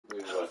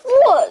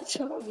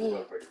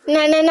No.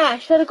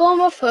 Should I go on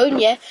my phone,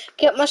 yeah?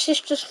 Get my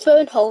sister's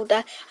phone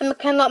holder and we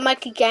can like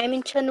make a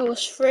gaming channel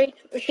us free.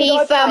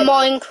 FIFA,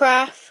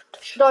 Minecraft.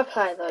 Should I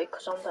play though?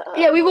 Because I'm better.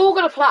 Yeah, we've all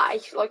got to play.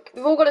 Like,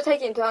 we've all got to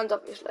take it in turns,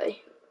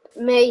 obviously.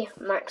 Me,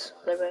 Max,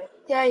 Louis.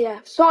 Yeah.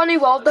 Start a new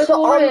world, though.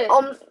 So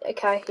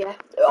okay, yeah.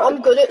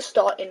 I'm good at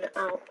starting it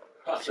out.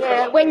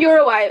 Yeah, when you're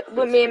away,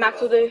 when me and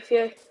Max will do a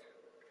few.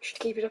 Just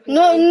keep it up.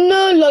 No,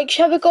 like,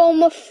 shall we go on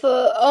my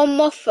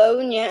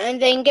phone, yeah, and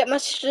then get my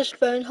sister's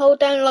phone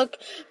holder and like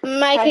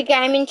make a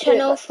gaming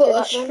channel for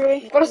us free.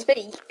 You've got to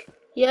speak.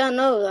 Yeah, I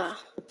know that.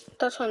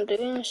 That's what I'm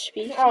doing,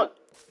 speaking. Oh,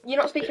 you're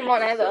not speaking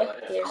right now, though.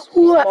 Yes.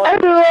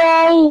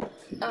 Hello! Oh.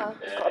 Got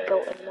a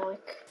built-in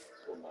mic.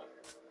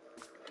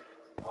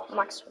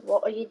 Max,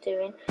 what are you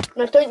doing?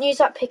 No, don't use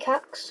that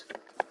pickaxe.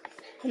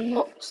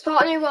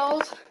 Start a new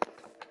world.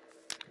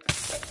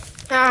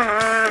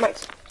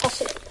 Max,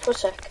 pass it for a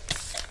sec.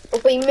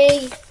 It'll be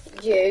me,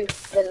 you,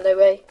 then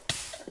Louis.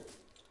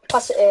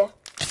 Pass it here.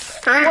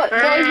 What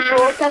are you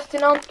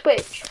broadcasting on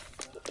Twitch?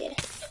 Yeah.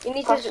 You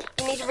need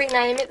to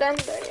rename it then,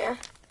 don't you?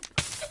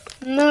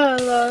 No,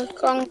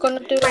 like, I'm gonna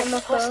do it on my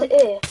Pass phone. it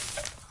here.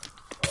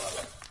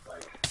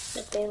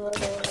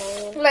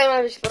 Blame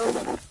over his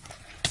phone.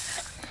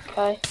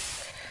 Okay.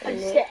 I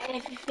set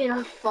everything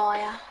on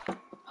fire.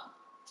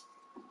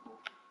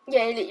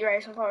 Yeah, you lit your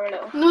house on fire a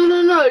little.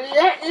 No.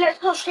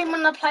 Let's not stream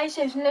on the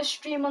PlayStation. Let's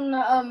stream on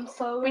the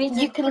phone.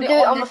 You can do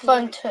it on the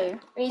phone too.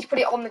 We need to put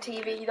it on the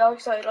TV though,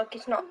 so like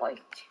it's not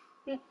like.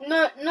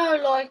 No,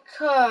 like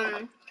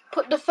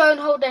put the phone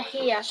holder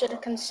here so they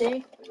can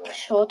see.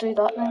 Sure, do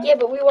that then. Yeah,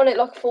 but we want it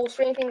like a full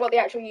screen thing, like the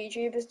actual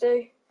YouTubers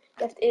do. You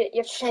have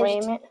to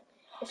Stream it.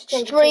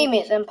 change Stream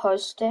it, then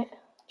post it.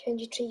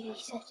 Change your TV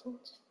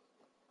settings.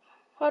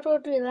 How do I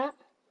do that?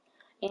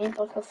 You need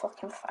like a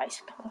fucking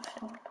face kind of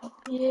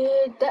thing.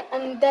 Yeah,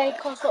 and they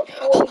cost like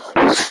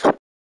 40.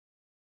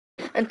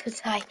 And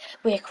today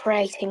we're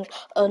creating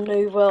a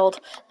new world.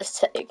 Let's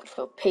set it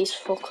for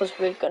peaceful because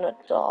we're gonna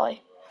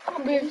die.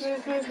 Move.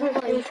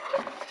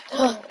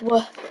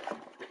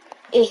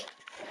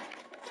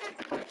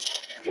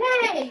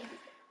 Hey!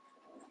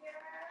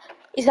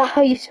 Is that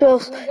how you spell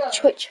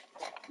Twitch?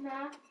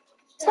 Nah.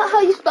 Is that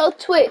how you spell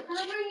Twitch? Can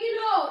I bring it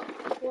up?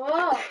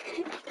 What?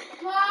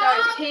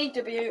 No,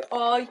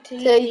 T-W-I-T.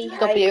 T-W-I-T-C-H.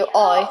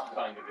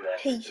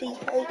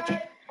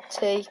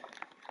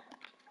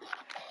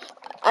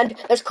 And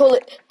let's call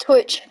it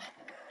Twitch.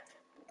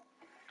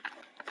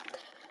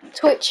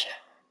 Twitch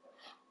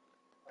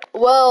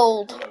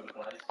World.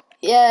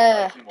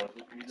 Yeah.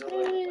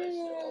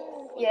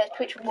 Yeah,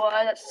 Twitch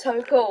word. That's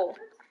so cool.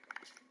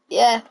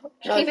 Yeah.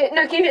 Keep it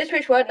a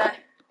Twitch word now.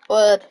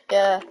 Word.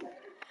 Yeah.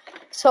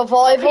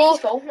 Survival.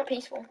 Not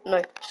peaceful.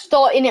 No.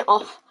 Starting it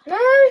off. No.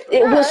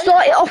 We'll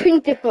start it off in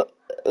different.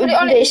 Put it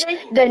on this, easy.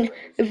 then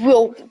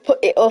we'll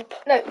put it up.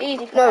 No,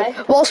 easy. No,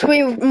 whilst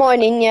we're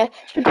mining, yeah.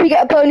 Should we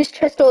get a bonus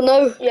chest or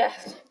no?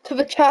 Yes. To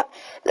the chat.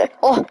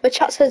 Oh, the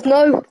chat says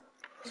no.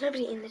 There's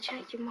nobody in the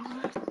chat, you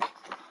mama.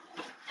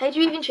 How do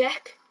you even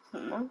check?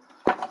 No.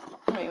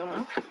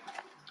 No.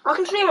 I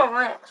can stream on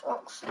my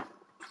Xbox.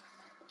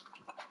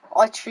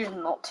 I choose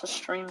not to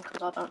stream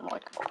because I don't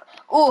like it.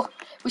 Oh,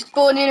 we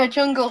spawn in a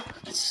jungle.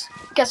 Let's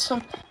get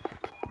some.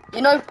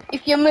 You know,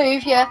 if you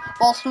move, yeah,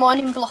 whilst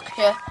mining blocks,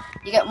 yeah,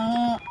 you get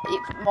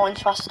it mines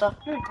faster.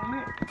 No, damn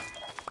it.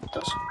 It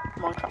does.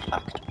 Minecraft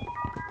fact.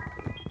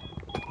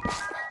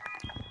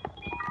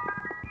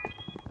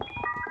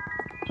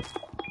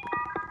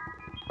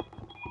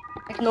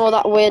 Ignore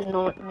that weird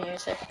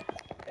music.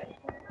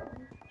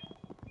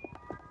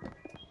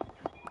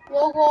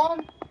 Log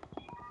on.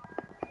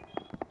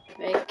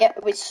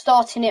 We're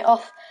starting it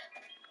off.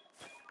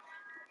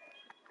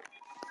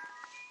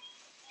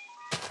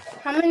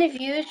 How many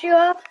views do you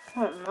have? I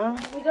don't know.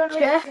 We don't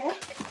Check.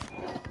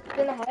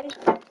 Don't know how.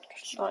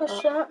 Just like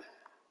What's that.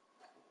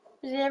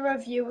 that? 0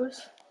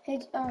 viewers.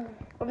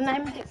 I've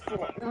named it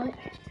Fortnite.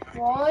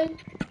 Why?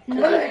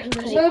 No,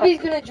 Nobody's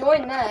gonna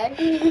join now.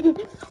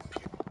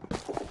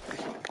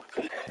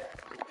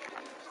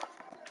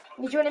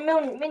 You join a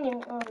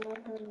minion. Oh no.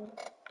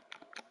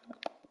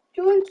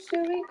 join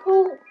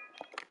Circle.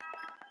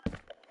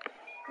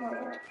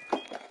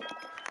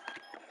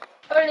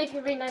 Only if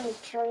you rename the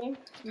stream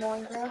to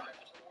Minecraft.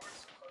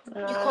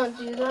 No. You can't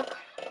do that.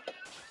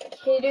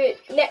 Can you do it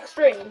next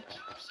stream?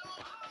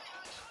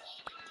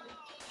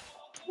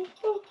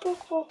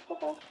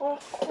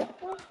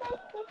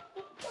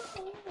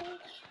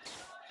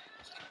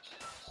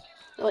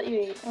 What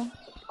you eating?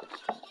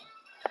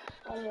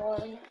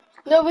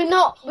 No, we're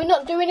not. We're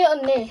not doing it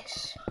on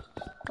this.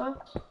 Huh?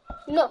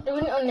 We're not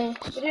doing it on this.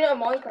 We're doing it on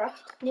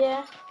Minecraft.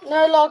 Yeah.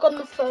 No, like on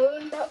the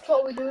phone. That's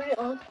what we're doing it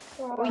on.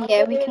 Well,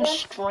 yeah, we can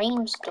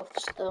stream stuff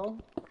still.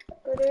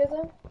 Go do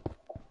them.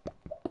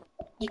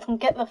 You can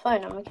get the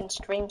phone and we can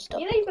stream stuff.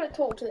 You know you've got to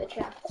talk to the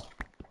chat.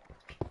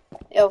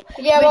 Yo,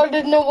 Yeah, well,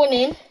 there's no one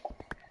in.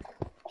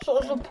 So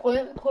it's a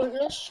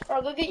pointless.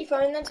 Alright, go get your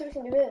phone then so we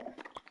can do it.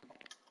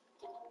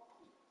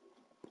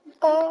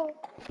 Oh.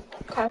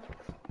 Okay.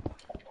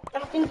 I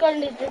think I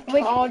need to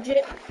charge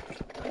it.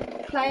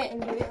 play it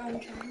and do it on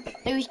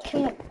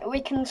challenge.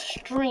 We can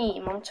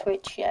stream on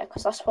Twitch, yeah,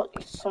 because that's what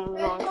some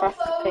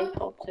Minecraft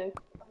people do.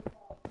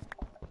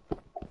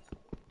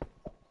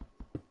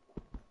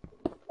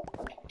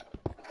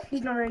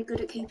 He's not very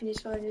good at keeping his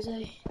phone, is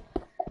he?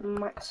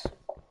 Max.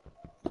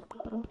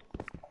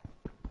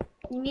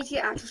 You need to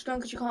get actual stone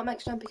because you can't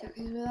make stone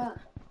pickaxes with that.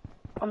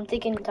 I'm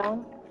digging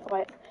down.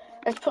 Right.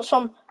 Let's put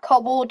some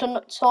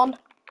coordinates on.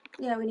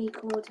 Yeah, we need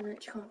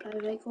coordinates. You can't play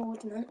with 8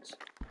 coordinates.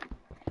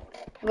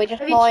 We're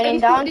just Have you mining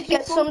down did to you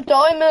get put- some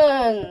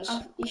diamonds.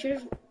 You should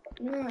have.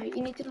 No,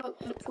 you need to look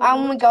for.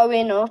 And we're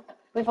going up.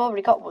 We've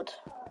already got wood.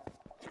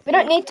 We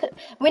don't need to.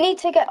 We need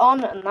to get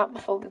on and that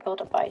before we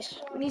build a base.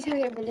 We need to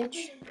get a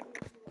village.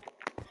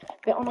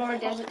 We're on Or a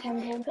desert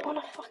temple. We're on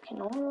a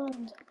fucking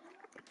island.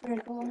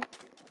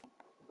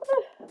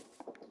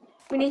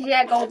 We need to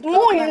get gold.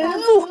 Look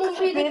Someone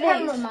be the at this.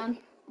 cameraman.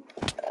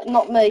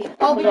 Not me.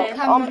 I'll be the I'm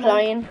cameraman.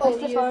 playing. Where's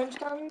the phone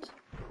stand?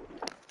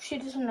 She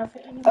doesn't have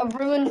it A anymore.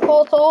 ruined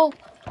portal.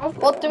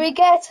 What do we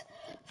get?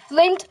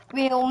 Flint.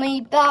 We'll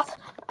need that.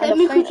 And Then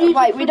a we could flint. use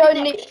Right, it we for don't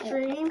the need. next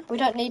stream. We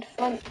don't need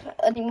flint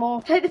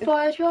anymore. Take the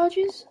fire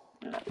charges.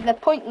 No, they're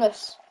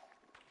pointless.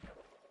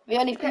 The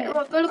only thing. Okay,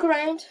 right, go look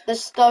around.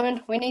 There's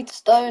stone. We need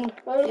stone.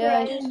 Go look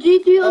Yeah. around. Do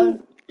you do it Stone.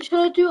 on? Shall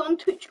I do it on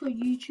Twitch or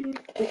YouTube?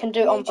 We can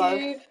do it on both.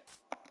 YouTube.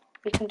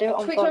 We can do it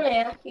on Twitch both. on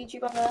here.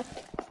 YouTube on there.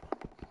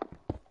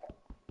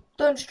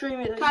 Don't stream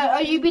it though.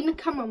 Are you being the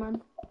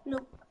cameraman? No.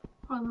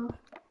 I will.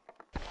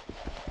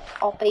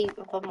 I'll be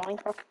the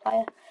Minecraft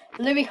player.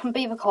 Louis can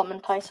be the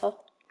commentator.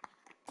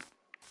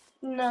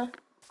 No.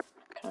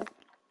 Okay.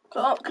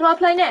 Can I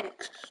play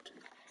next?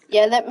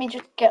 Yeah, let me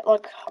just get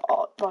like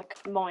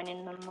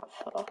mining and that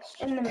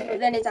first. In the minute,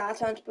 then it's our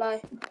turn to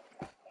play.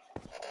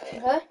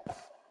 Okay?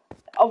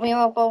 Oh, we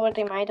have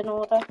already made an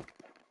order.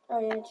 Oh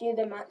yeah, it's you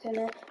then Max, isn't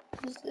it?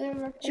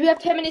 Should we have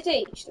 10 minutes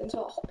each then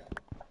top?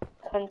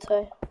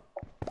 20.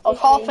 Of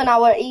half an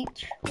hour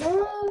each.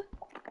 No.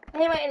 I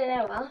ain't waiting an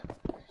hour.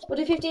 We'll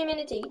do 15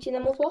 minutes each and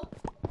then we'll swap.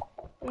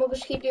 And we'll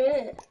just keep doing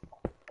it.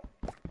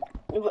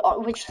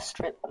 Which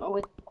strip?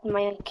 We're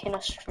making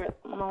a strip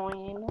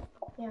mine.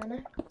 Yeah, I know.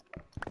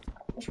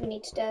 Which we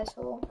need stairs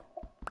for.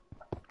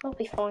 We'll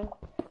be fine.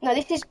 No,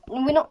 this is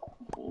we're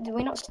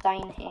not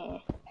staying here.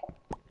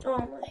 Oh,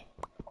 aren't we?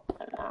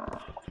 Nah.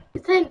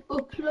 It's saying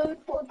upload,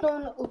 but I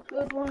don't want to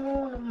upload one. I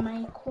want to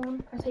make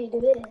one. That's how you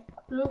do it.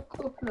 Look,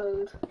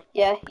 upload.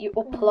 Yeah, you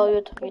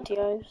upload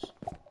videos.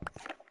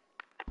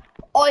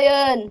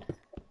 Iron.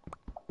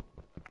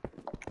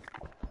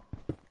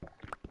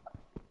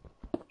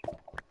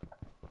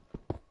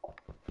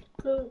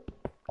 Look.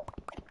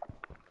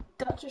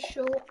 That's a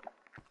short.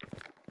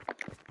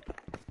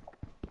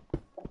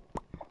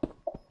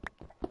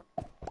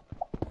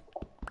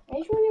 Are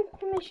you sure you have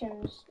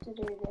permissions to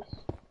do this?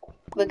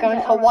 We're going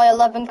Yeah, for alright.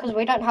 Y11 because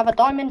we don't have a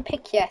diamond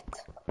pick yet.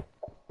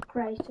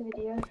 Create a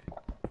video.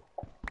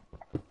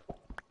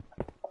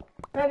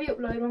 Maybe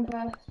upload one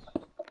first.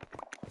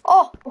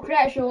 Oh, Or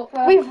create a short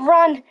first. we've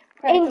run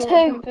Create a short or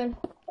into something.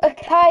 a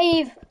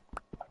cave.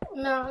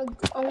 No,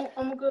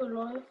 I'm good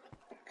live.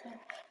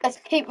 Let's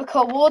keep the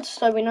coords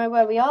so we know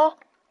where we are.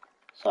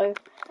 So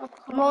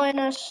Okay.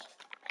 minus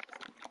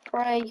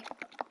 3,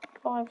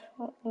 5.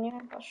 Yeah,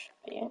 that should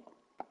be it.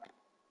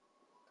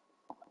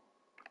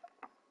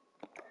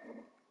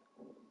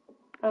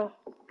 Oh,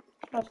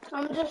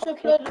 I'm just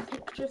upload a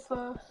picture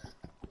first.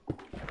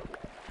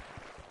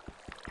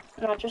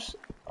 no, just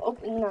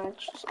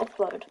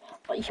upload.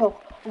 But yo,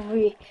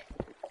 we're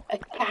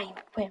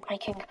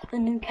making a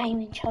new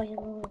gaming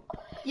channel.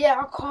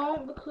 Yeah, I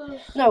can't because.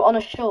 No, on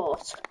a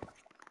short.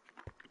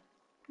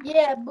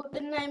 Yeah, but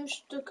the name's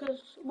stuck as.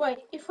 Wait,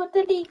 if I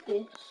delete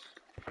this.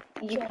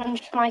 You can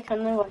just make a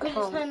new Because it's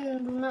account.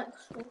 saying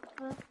Max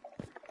Fortnite.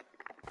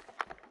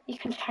 You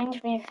can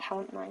change my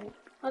account name.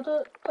 I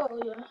don't. Oh,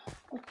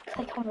 yeah.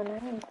 Click on the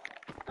name.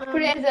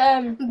 Put it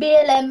as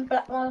BLM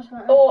Black Lives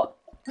Matter. or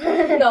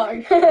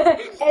no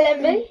LMB.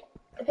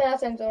 I think that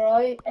sounds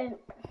alright.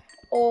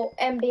 Or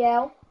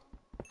MBL.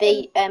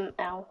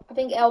 BML. I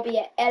think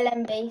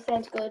LMB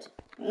sounds good.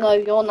 No,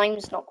 your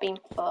name's not been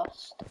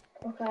first.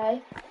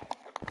 Okay.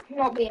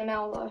 Not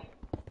BML though.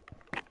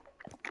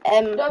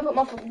 M Don't put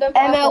my don't put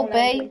my full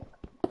name MLB.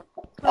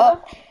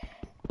 Oh,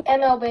 in.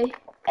 MLB.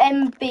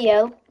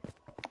 MBL.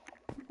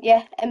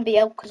 Yeah,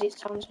 MBL because it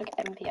sounds like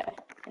MBA,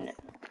 isn't it?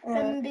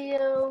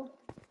 MBO.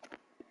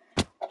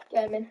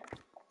 Gaming.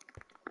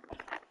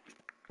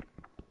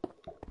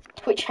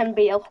 Twitch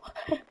MBL.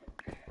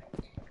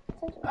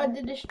 Add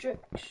the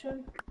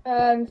description.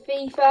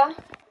 FIFA,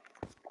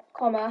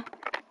 comma.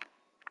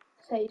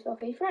 Say it's got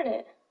FIFA in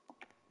it.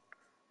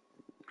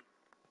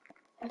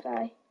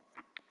 FA.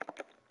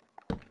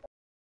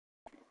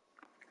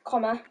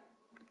 Comma.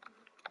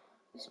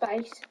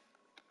 Space.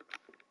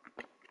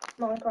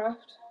 Minecraft.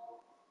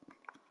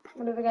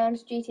 One of the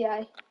games,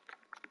 GTA.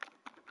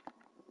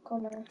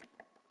 Comma.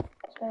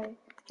 Space.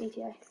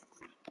 GTA.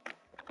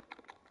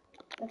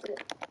 That's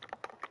it.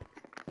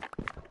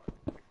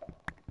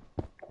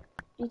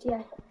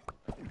 GTA.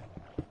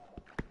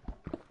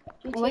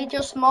 We're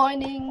just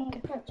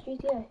mining. That's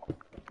GTA.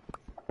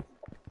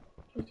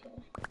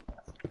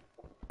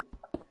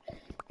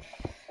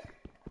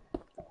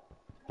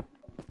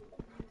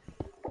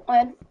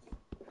 Iron.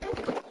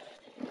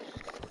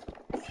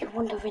 If you're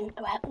wondering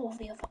where all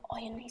the other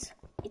iron is,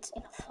 it's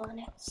in a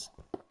furnace.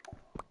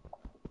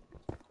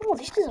 Oh,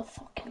 this is a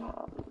fucking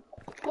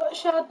What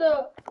shall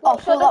the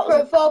that was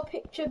profile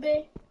picture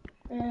be?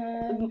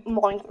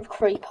 mine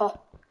creeper.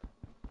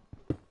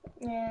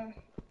 Yeah.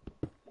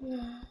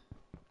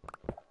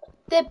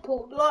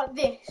 Deadpool, like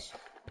this.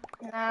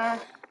 Nah.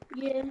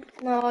 Yeah.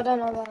 No, I don't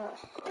know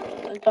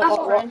that. Don't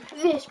like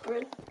Bryn. This,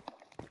 Bryn.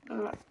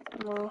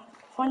 No.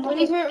 Find We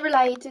need something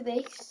related to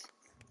this.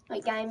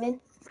 Like gaming.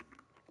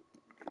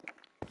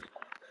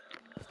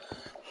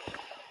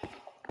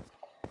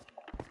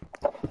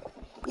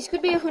 This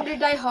could be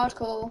 100-day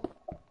hardcore.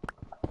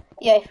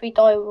 Yeah, if we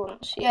die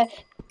once. Yeah,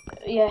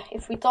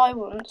 if we die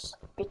once,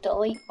 we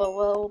delete the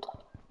world.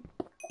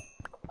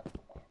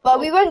 But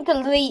we won't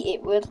delete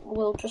it,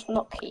 we'll just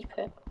not keep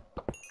it.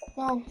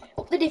 No,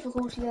 up the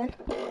difficulty then.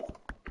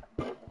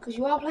 Because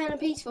you are playing a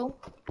peaceful.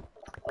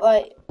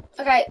 Like,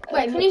 Okay,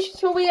 wait, finish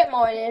till we get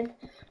mining.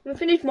 We'll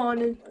finish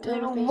mining.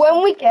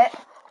 when we get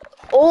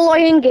all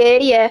iron gear,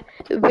 yeah,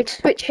 we're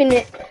switching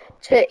it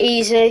to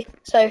easy.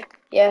 So,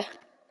 yeah,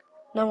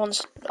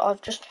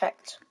 I've just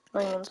checked,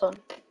 no one's on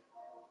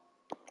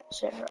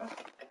 0.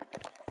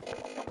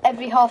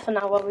 Every half an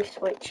hour we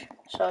switch,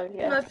 so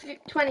yeah. No,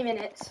 20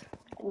 minutes.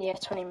 Yeah,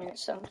 20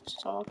 minutes then,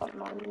 so I've got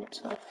 9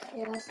 minutes left.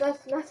 Yeah, that's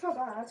not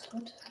bad. That's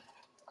good.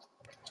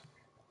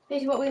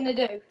 This is what we're going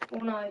to do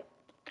all night.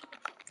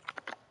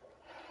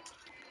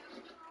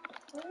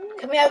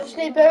 Can we have a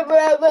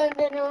sleepover in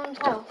anyone's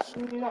house?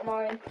 Not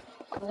mine.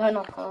 I'm going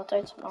on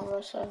holiday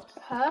tomorrow, so...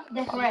 Huh?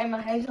 Decorating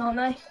my house, aren't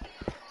they?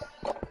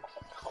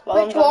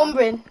 Well, Which one,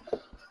 Bryn?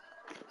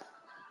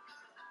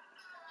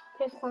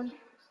 Pick one.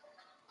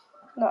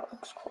 That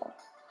looks cool.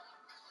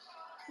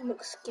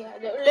 Looks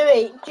scared.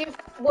 Louis,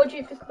 what do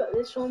you think about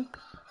this one?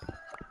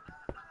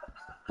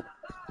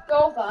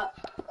 Go with that.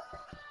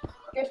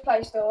 Go to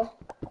Play Store.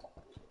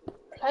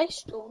 Play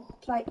Store.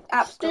 Play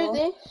App Let's do Store.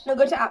 this. No,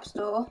 go to App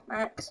Store,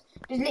 Max.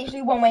 There's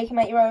literally one way you can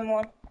make your own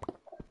one.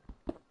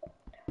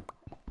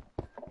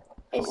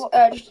 It's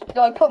just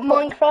like Put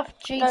Minecraft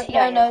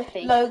GTA no, and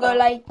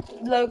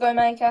FIFA. logo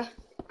maker.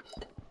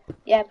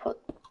 Yeah,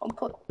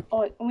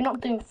 like, we're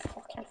not doing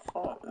fucking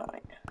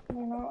Fortnite.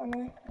 No, I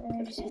know.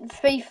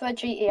 FIFA,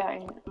 GTA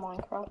and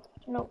Minecraft.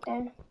 Look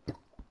down.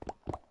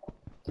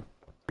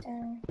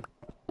 Down.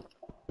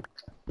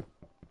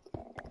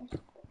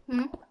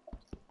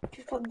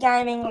 Just put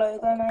gaming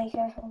logo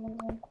maker on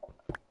them.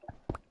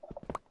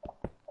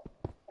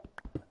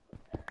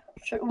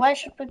 Where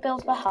should we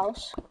build the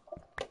house?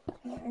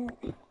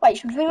 Wait,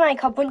 should we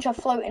make a bunch of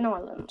floating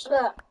islands?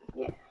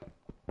 Yeah.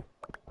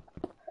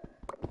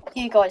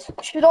 You guys,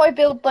 should I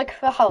build like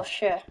the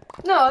house? Yeah.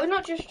 No,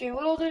 not just you.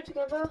 We'll all do it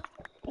together.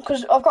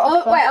 Because I've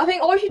got. Wait, I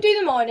think I should do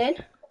the mining.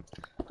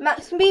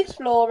 Max can be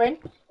exploring.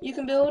 You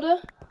can build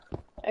her.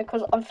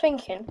 Because I'm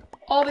thinking.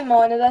 I'll be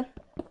miner then.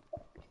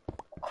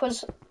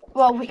 Because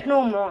we can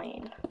all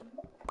mine.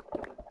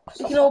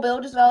 We can all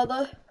build as well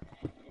though.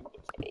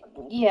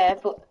 Yeah,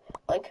 but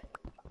like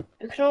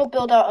we can all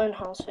build our own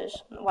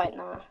houses. Wait,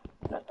 no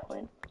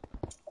point.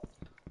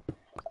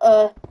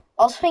 I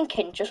was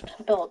thinking just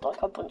to build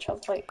like a bunch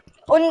of like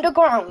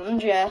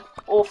underground, yeah,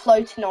 or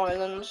floating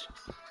islands.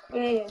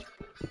 Yeah.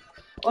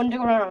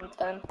 Underground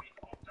then.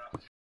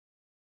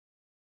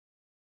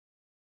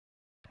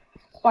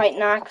 Wait,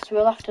 nah, because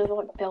we'll have to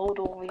like build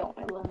all the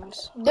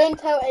islands. Don't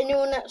tell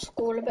anyone at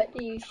school about the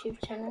YouTube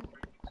channel.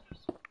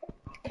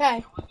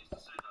 Okay.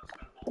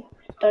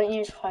 Don't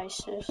use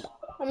faces.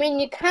 I mean,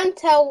 you can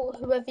tell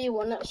whoever you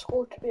want at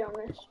school, to be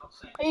honest.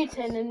 Are you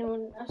telling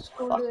anyone at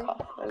school, Fuck Louis?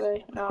 off,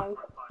 Louis. No.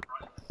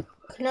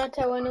 Can I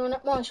tell anyone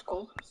at my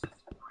school?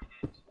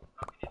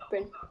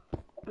 Bryn.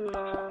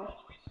 No.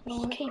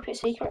 Just keep it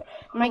secret.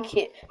 Make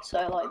it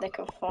so like they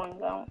can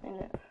find out in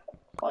it.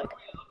 Like.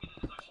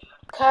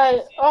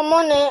 Okay, I'm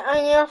on it,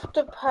 and you have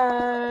to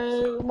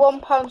pay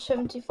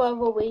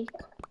 £1.75 a week.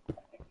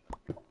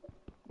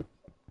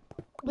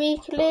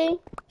 Weekly,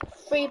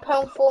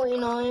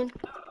 £3.49.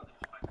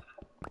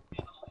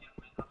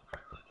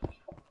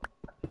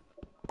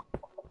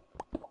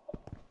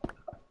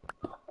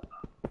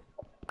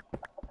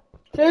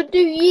 So do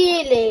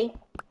yearly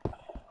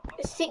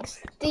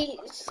 60.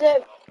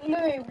 So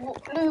Louis,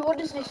 what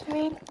does this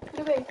mean?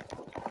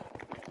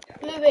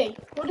 Louis,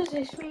 what does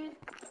this mean?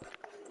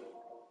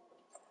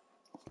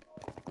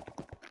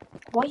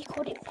 Why you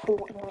called it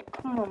Fortnite?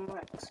 Come on,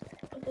 Max.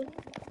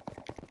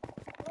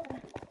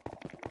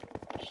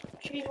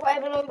 Choose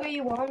whatever logo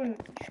you want.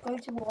 Just go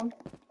to one.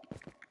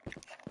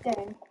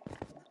 Down.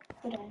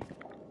 Go down.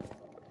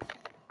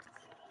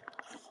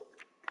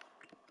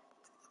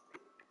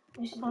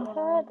 This is the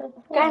one.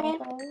 Gaming.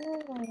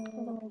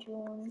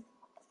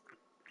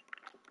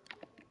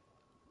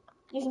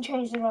 You can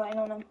change the writing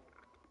on them.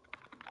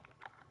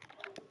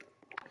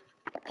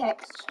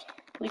 Text.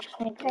 We just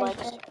need the Change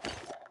legs. it.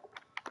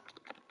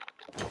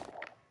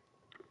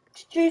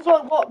 Just choose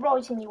like what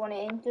writing you want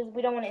it in, because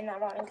we don't want it in that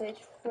writing because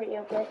it's pretty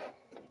ugly.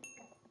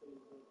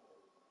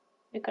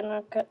 You're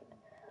gonna get.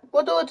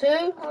 What do I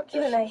do?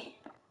 Give it me.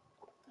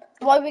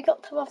 Why we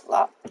got to have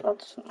that? That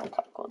doesn't look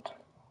that good.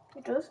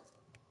 It does.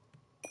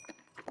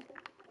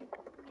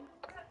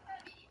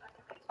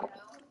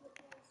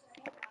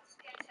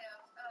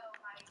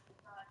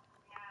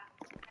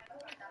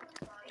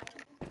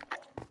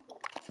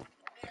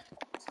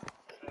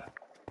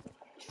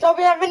 Shall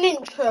we have an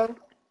intro?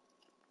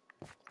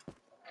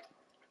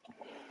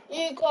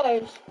 You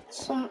guys.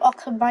 I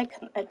can make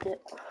an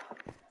edit.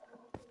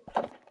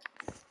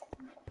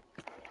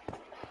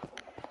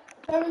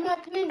 Shall we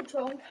make an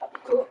intro?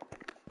 Cool.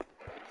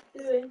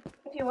 If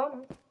you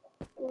want.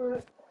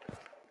 Alright.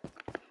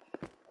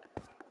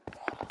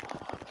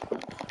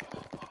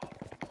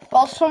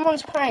 While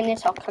someone's playing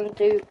this, I can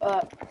do.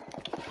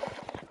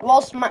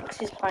 Whilst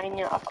Max is playing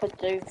it, I could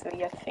do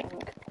the thing.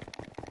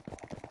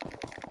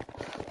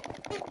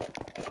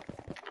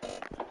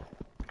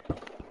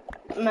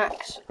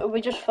 Max,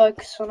 we're just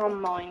focusing on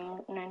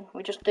mining.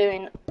 We're just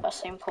doing a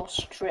simple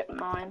strip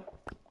mine.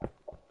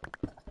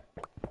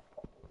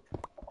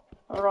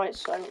 Alright,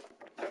 so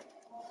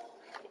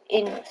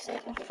in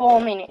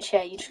 4 minutes,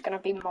 yeah, you're just going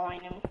to be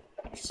mining.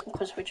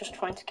 Because we're just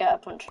trying to get a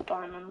bunch of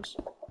diamonds.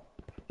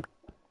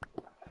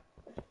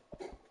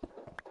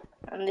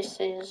 And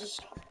this is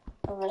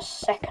the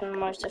second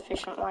most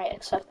efficient way,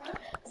 except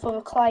for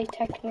the clay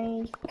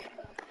technique.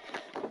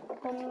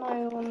 And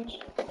no one's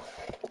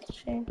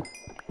seen.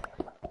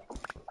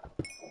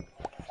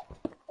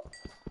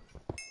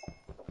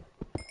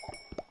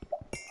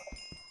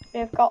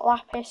 We've got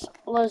lapis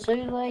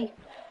lazuli,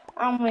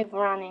 and we've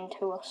ran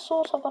into a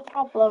sort of a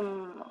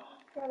problem.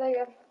 Oh, there you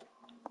go.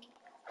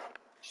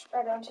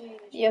 Spread onto you.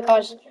 Yeah,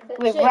 guys,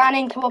 we've ran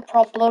into a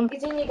problem.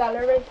 It's in your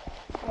gallery.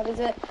 What is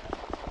it?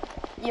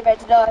 You're ready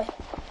to die.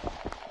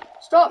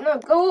 Stop, no,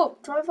 go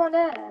up. Try and find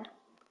air.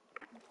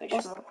 Which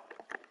one?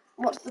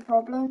 What's the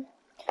problem?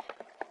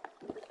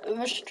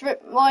 The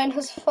strip mine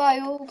has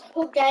failed.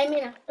 Put game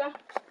in after.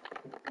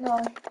 No,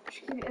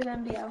 just keep it as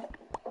MBL.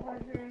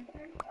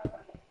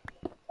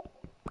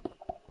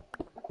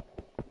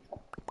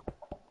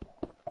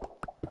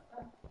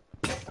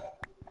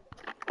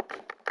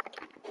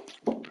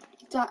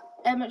 That,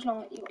 how much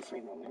longer? You got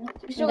 3 more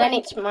minutes. And then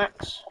it's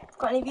Max.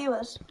 Got any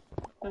viewers?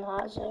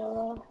 No,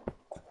 0.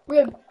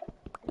 Rim.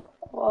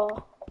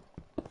 Well,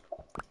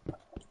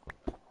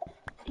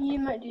 You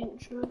might do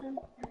intro then.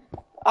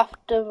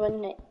 after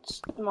when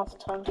it's my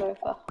time's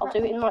over, I'll do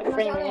it in like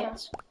 3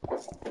 minutes.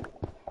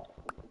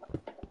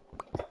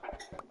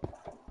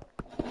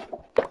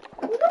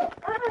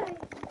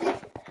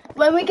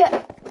 When we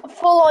get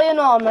full iron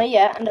armor,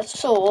 yeah, and a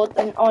sword,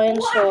 an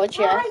iron sword,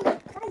 yeah.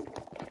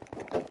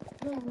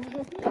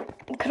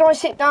 Can I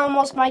sit down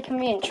whilst making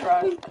the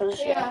intro?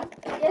 Because yeah.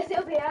 Yes,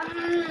 it'll be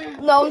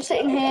out. No, I'm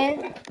sitting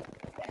here.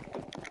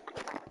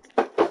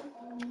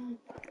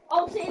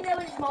 I'm sitting there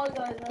when it's my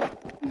go though.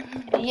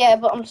 Yeah,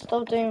 but I'm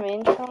still doing the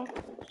intro.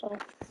 So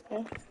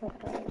yeah,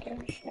 I don't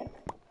give a shit.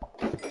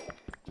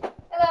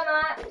 Hello,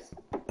 Max.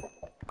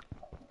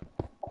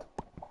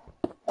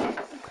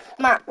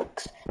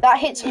 Max, that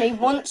hits me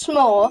once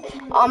more.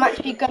 I'm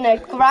actually gonna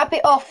grab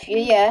it off you,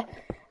 yeah,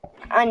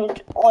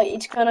 and like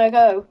it's gonna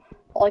go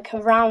like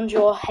around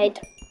your head.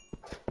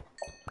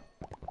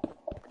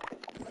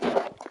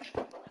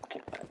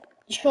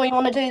 You sure you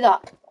want to do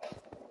that?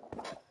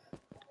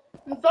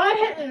 If I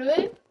hit the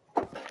roof.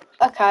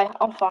 Okay,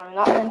 I'm fine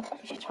with that then.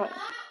 If you're trying.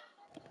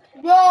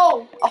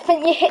 Yo! I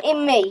think you're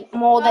hitting me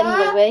more than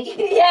Louis.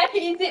 Yeah,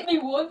 he's hit me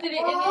once and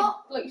it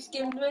like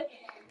skimmed me.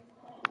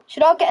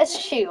 Should I get a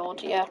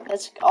shield? Yeah,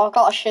 I've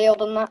got a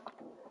shield and that.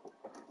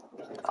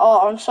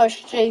 Oh, I'm so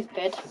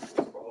stupid.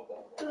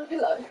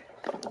 Hello.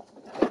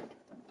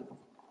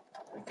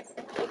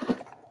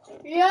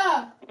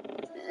 Yeah.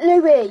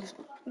 Louis.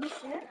 No,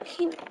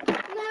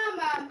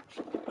 ma'am.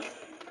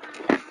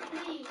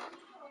 Please.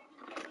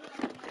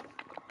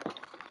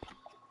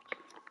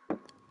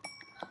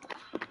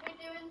 We're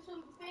doing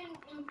something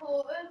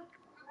important.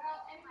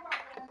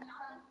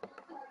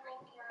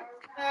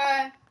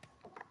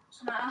 What's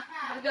the matter?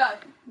 Wanna go?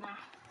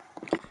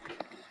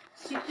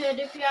 You said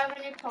if you have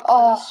any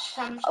problems,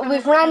 Sam's Oh, gonna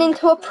we've ran come.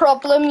 into a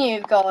problem,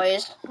 you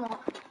guys.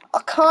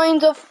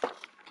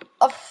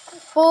 I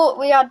thought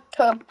we had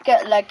to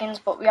get leggings,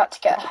 but we had to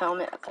get a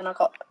helmet. Then I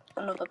got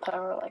another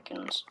pair of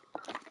leggings.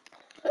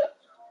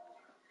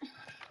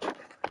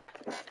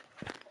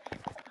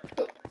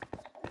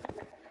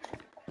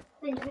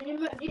 Can you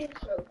make the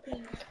intro,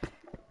 please?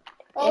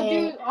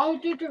 I'll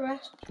do the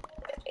rest.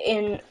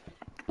 In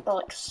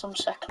like some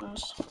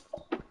seconds.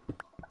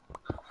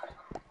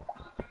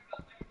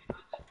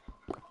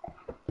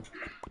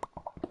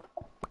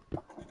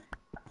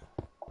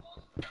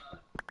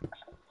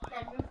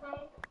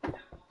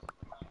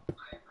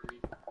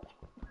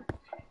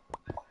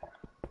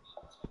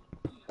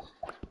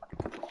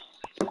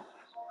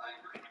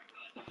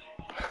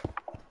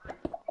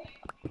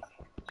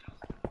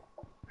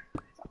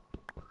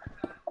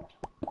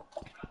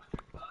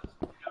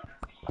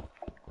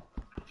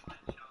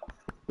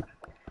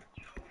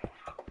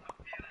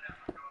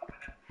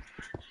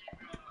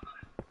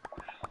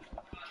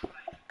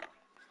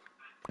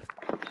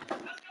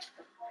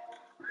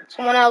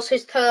 Someone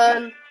else's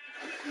turn.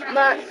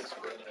 Max.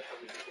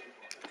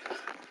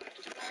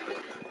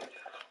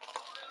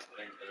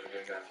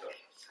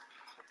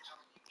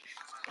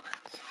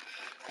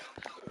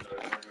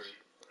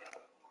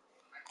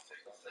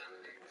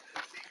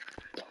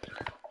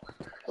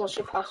 What's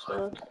your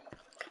password?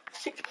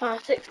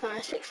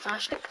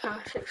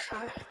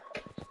 6569696965.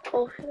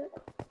 Bullshit.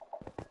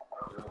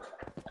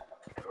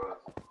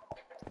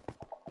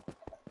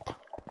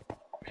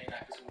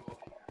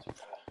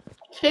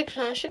 Six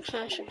nine six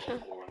nine six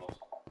nine.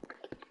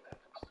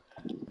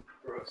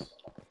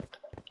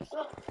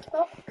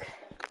 Stop.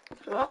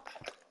 What?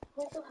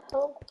 What the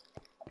hell?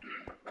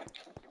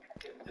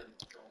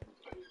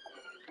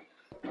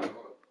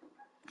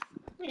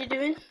 What are you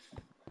doing?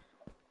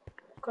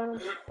 Going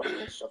to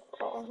fucking stuff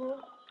out here.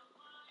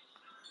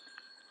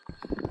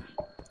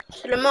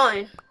 Still in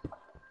mine?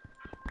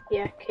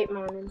 Yeah, keep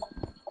mining.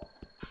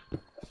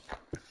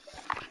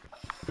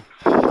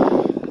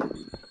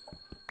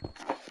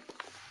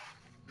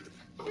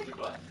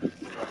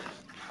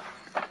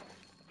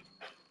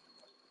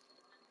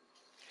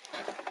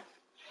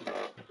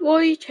 Why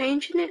are you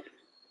changing it?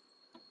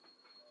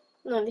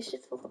 No, this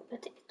is for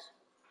edit.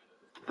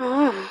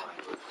 Oh.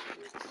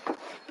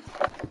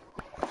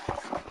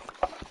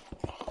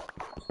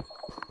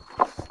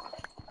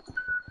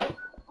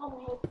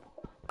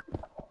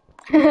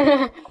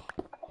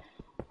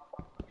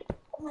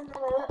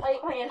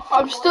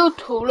 I'm still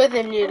taller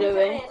than you,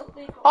 Louis.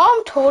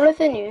 I'm taller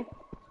than you.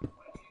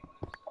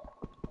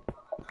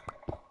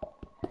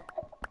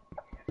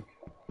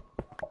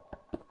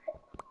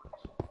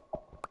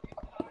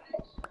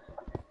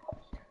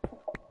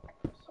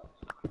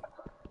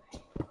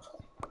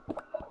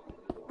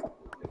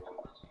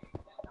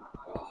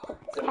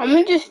 I'm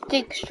gonna just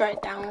dig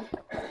straight down.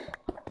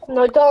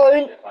 No,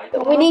 don't.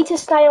 We need to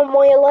stay on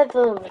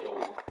Y11.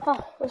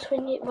 Oh. That's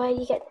where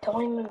you get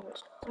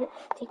diamonds. Don't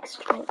dig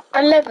straight.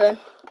 11.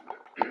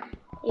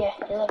 Yeah,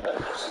 11.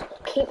 Just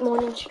keep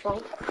mining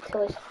straight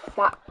till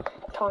that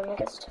timer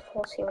gets to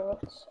 40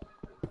 minutes.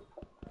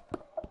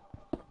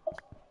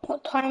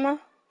 What timer?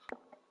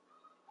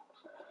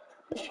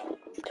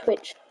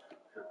 Twitch.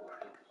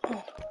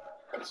 Oh.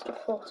 Gets to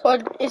 40.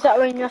 What, is that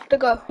when you have to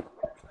go?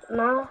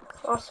 Nah,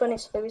 that's when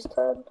it's Louis'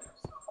 turn.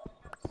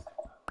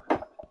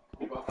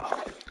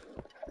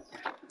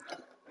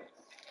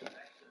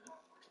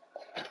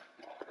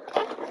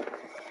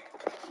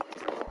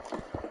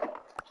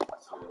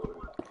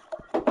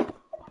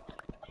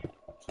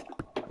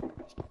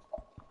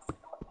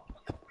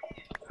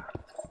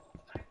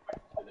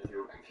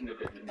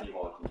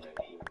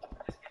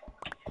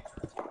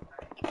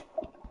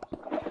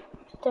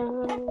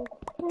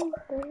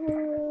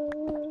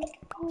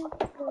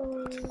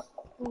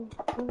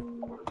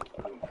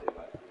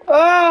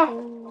 Ah!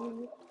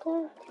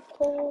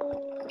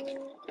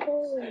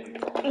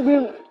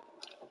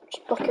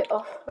 Just block it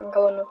off and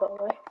go another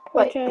way.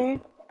 Wait, Okay.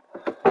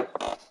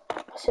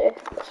 that's it.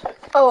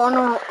 Oh, I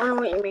know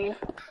what you mean.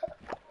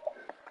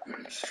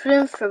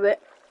 Swim through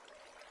it.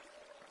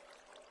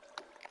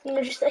 You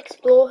know, just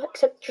explore,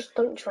 except just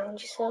don't drown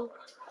yourself.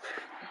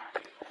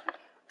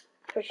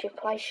 Because you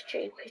play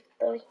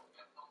stupidly.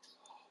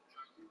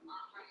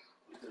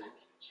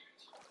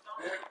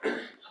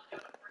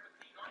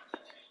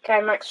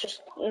 Okay, Max,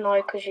 just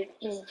no, because you're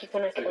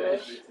gonna kill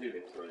us.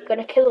 You're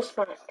gonna kill us,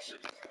 Max.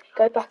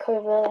 Go back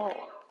over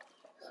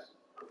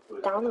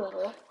there. Down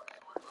there.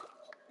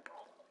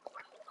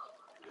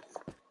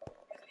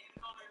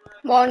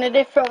 Well, in a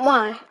different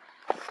way.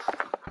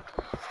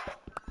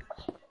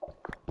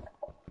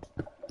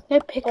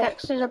 Your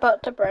pickaxe is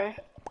about to break.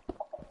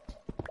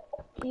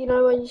 You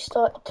know when you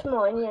started to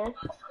mine, yeah?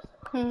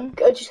 Hmm.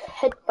 Go just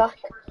head back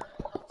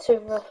to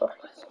the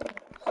fucking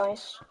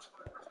place.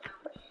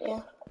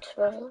 Yeah, to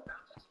the...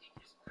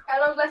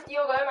 How long left do you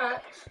go,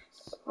 Max?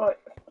 Like,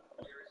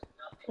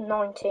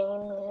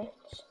 19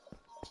 minutes.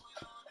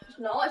 It's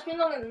not, it's been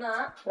longer than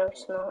that. No,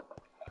 it's not.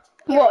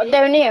 What,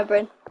 down here,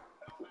 Bryn?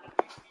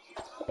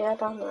 Yeah,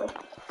 down there.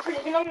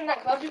 It's been longer than that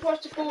because I've just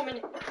watched a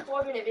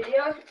 5-minute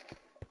video.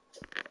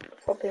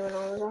 Probably when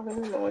I was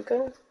having my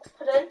go.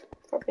 Pardon?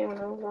 Probably when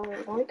I was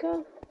having my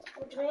go.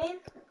 What do you mean?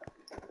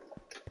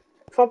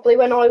 Probably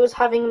when I was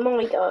having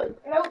my go.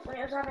 Nope, when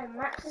it was having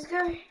Max's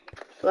go.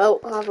 Well,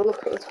 I'll have a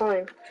look at the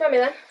time. Show me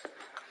then.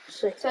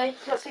 See. So, you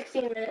got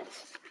 16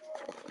 minutes.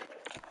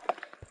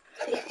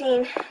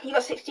 16. You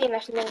got 16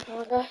 left in the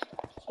time ago.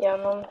 Yeah,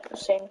 I'm on the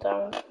same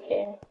down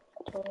here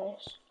doing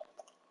this.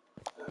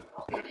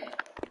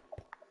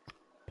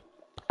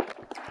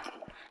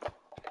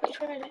 Which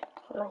one is it?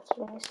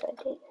 Making this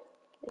edit.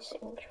 This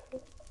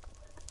intro.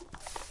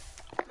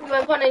 We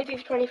haven't got anything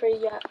for 23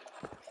 yet.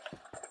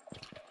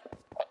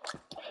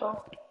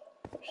 Oh.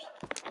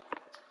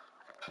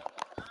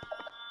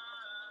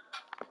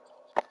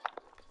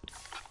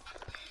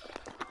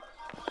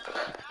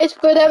 It's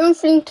good having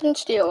flint and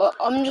steel.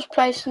 I'm just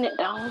placing it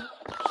down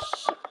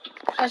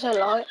as a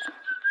light.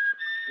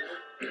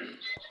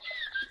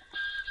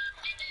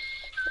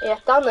 Yeah,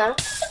 down there.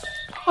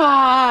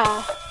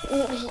 Ah!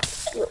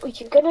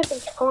 You're gonna be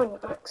fine,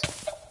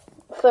 Max.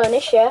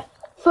 Furnace, yeah.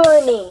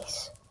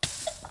 Furnace.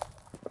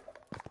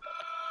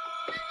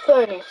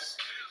 Furnace.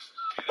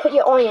 Put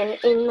your iron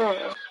in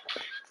there.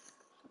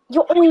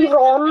 Your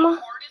iron.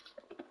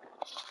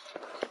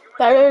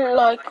 I don't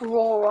like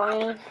raw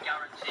iron.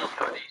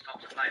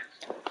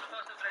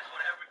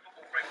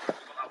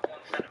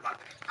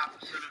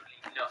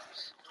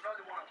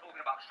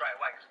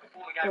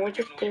 We'll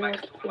just do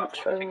like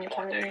intro and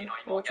carry.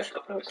 We'll just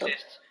go. Hey,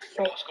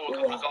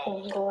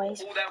 welcome guys.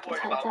 Today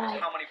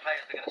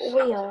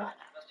we are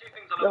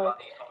like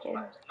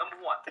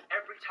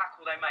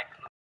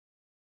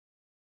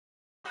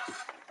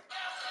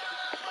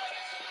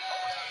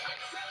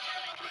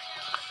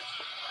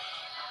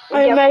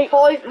yeah,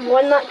 5,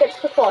 when that gets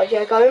to 5,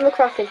 yeah, go in the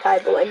crafting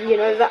table and you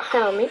know that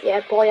helmet,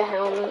 yeah, buy a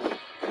helmet.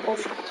 Or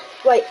just,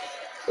 wait,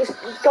 just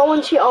go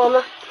onto your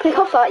armour, click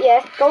off that,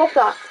 yeah, go off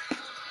that.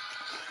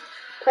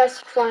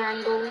 Press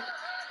triangle.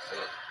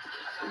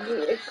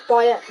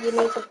 Buy it, you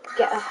need to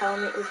get a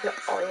helmet with your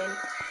iron.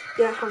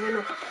 You don't have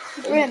enough.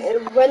 Brim.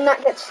 When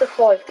that gets to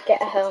 5,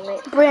 get a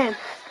helmet. Brim,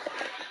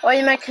 are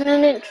you making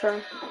an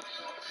intro?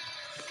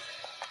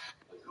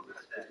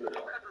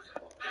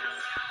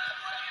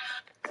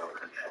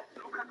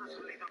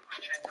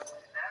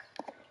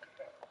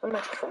 I'm a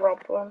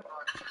problem.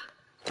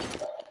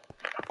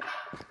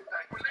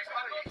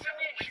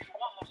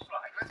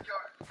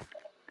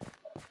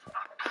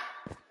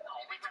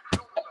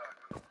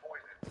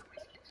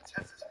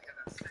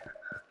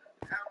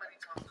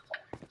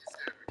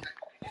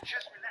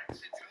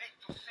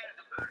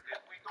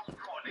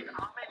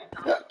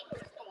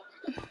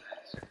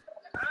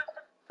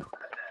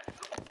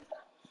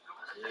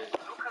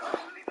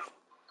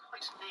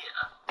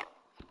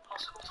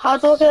 How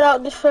do I get out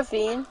of this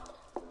ravine?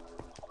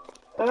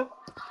 Huh?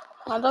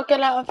 How do I get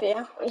out of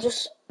here?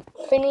 Just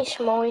finish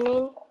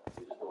mining.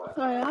 Oh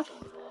yeah.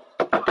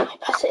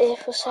 Pass it here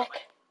for a sec.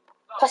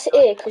 Pass it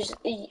here because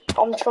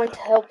I'm trying to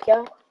help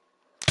you.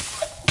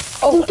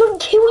 Oh,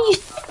 don't kill you!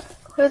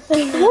 Don't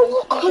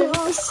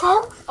kill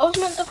yourself! I was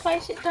meant to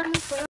place it down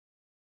first.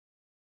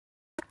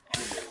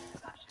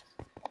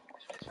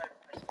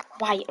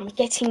 Wait, I'm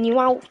getting you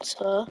out,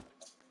 sir.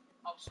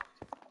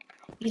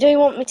 You do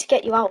want me to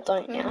get you out,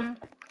 don't you? Mm-hmm.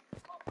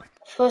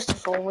 First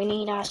of all, we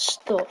need our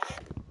stuff.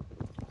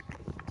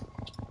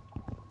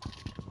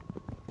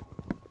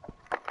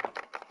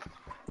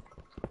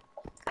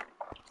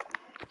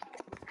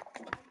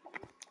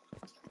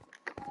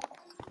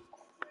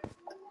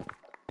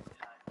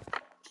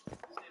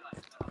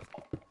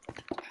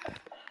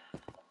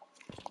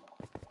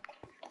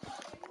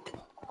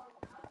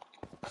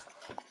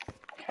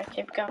 Okay,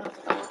 keep going.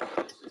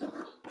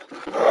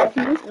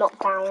 Not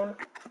down.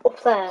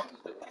 Up there.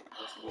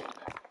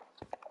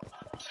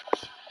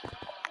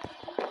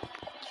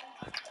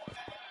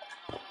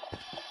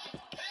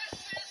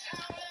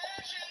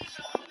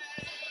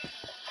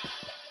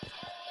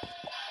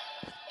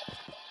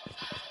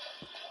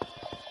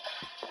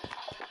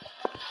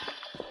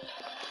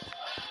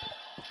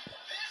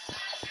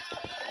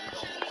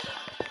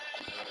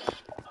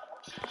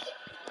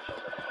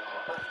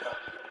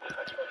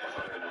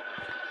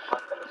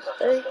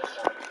 See?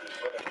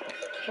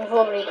 We've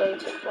already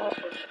reached that.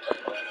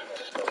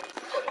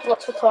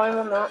 What's the time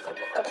on that?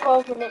 Got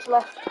 12 minutes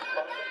left.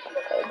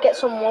 Get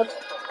some wood.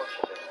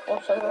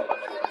 Or something.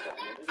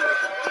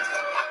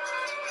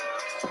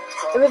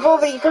 We've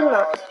already done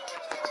that.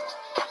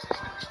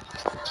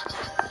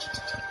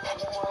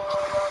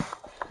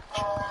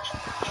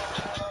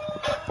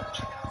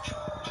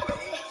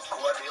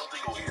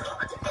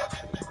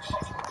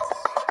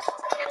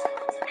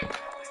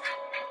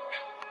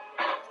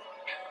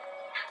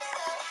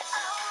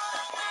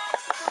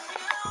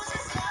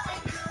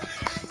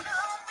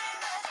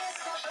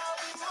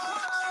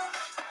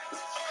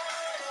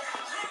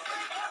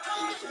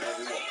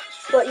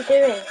 What are you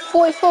doing?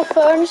 44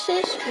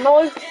 furnaces,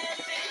 No.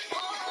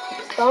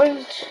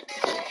 Don't.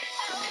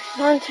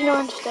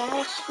 99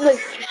 stairs. No,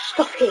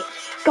 stop it.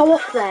 Go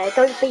off there.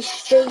 Don't be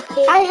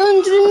stupid.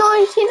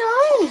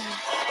 899.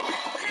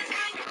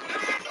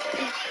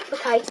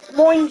 Okay,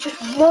 mine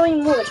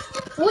wood.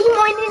 What are you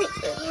mining it?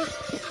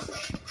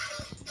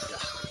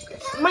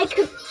 Make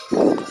a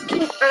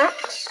fucking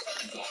axe.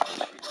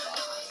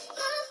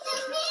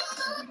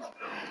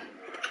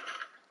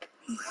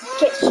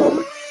 Get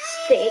some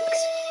sticks.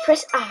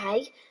 Press A.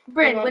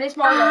 Bryn, when it's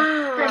my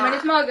go. Bryn, when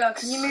it's my go,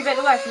 can you move it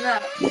away from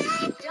that?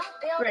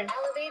 Bryn.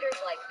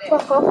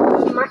 Fuck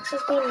off. Max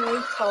has been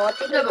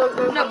retarded.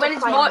 No, when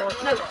it's my...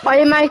 No. Are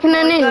you making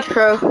an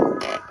intro?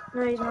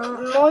 No, he's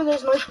not. No,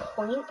 there's no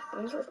point.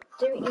 I'm just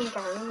doing it in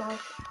game, like.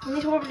 Do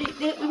you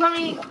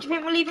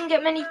think we'll even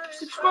get many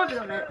subscribers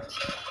on it?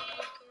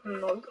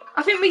 No.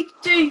 I think we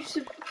do.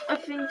 I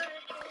think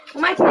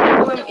we'll make an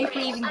intro if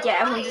we even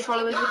get 100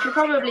 followers, which we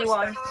probably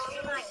won't.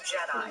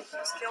 Jedi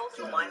was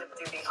killed in line of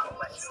duty on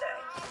Wednesday.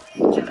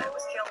 Jedi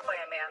was killed by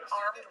a man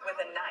armed with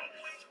a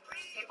knife.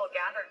 People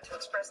gathered to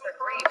express their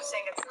grief,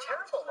 saying it's a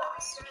terrible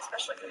loss,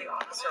 especially for the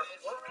officer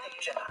who worked with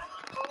Jedi.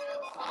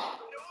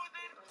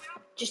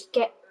 Just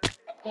get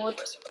Good.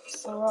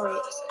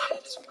 Alright.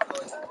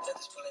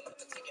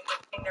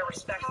 Their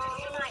respect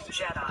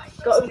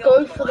Jedi. Gotta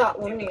go for that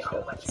one.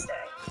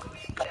 Wednesday.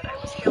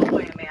 Jedi was killed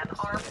by a man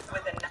armed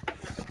with a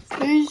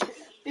knife.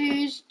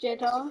 Who's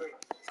Jedi?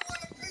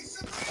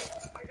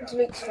 It's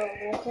Luke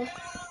Skywalker.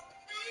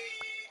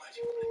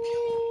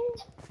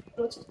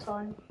 What's the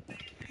time?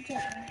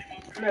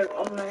 No,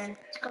 on there.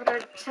 It's got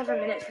about 7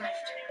 minutes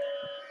left.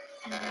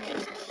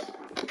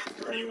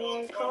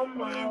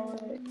 Come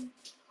out.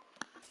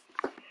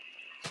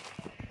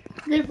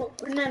 They've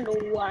been a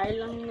while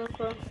longer.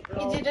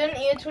 You didn't?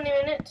 You had 20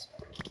 minutes?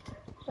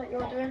 That's what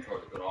you're doing.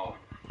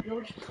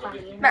 You're just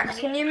playing. Max,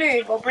 can you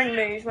move or bring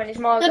moves when it's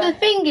my No, go? the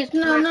thing is,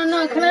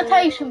 no. Can I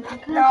tell you something?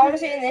 No, I want to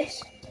sit in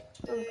this.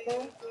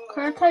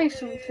 Can I tell you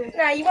something?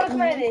 No, you got to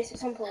come out of this at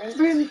some point.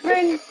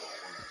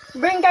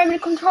 Bring gaming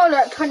controller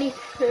at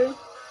 22.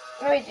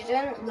 No, you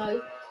didn't.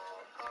 No.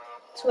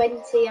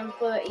 20 and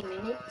 30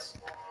 minutes.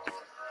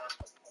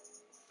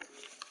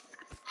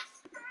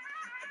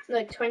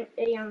 No,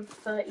 20 and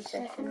 30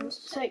 seconds.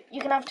 So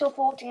you can have till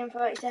 40 and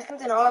 30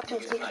 seconds, and I'll have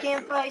till 60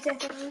 and 30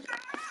 seconds.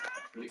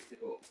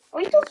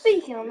 Are you still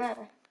speaking on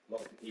there?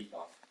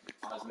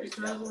 It's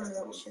no one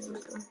watching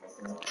this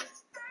one.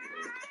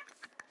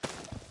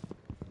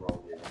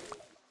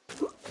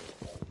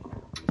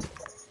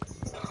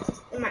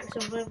 Max,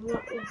 if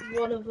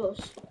one of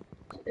us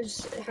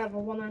is have a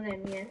one of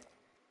them, yeah?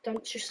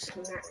 Don't just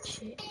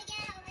snatch it.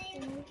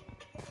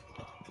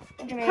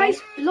 What do you mean?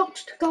 Price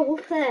blocks to go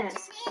up there.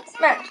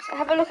 Max,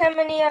 have a look how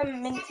many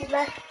minutes is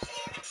left.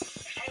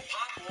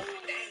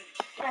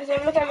 Max,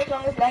 have a look how much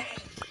longer is left.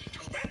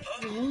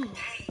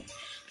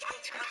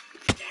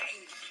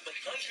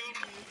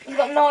 He's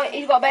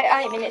got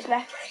about 8 minutes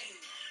left.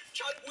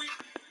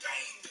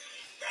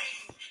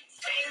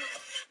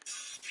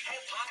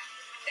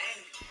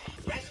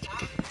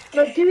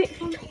 No, do it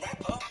from.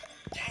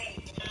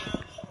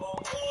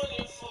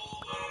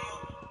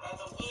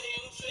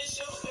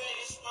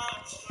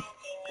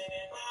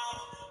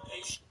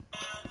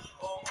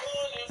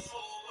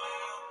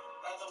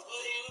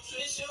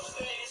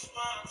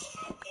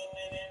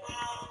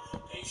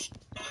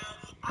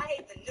 I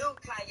hate the new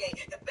Kanye,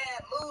 the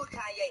bad mood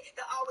Kanye,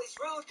 the always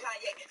rude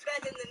Kanye,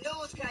 spazzing the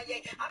news Kanye.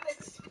 I miss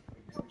the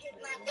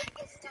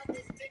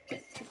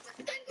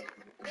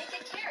Make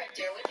a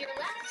character with your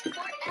last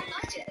fort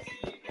emojis.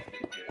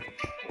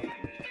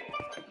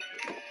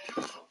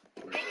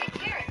 Make a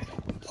character.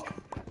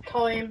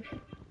 Time.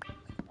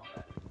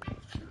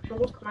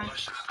 Look,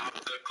 Max.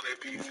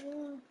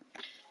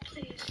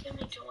 Please get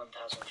me to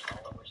 1,000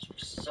 followers. We're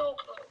so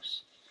close.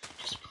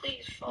 Just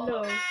please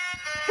follow. No.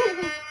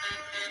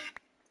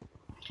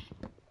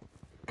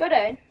 Go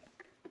down.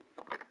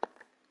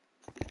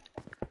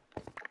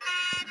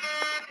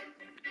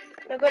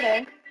 No, go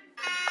down.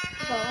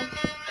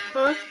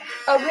 Huh?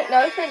 Oh,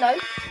 no, say no.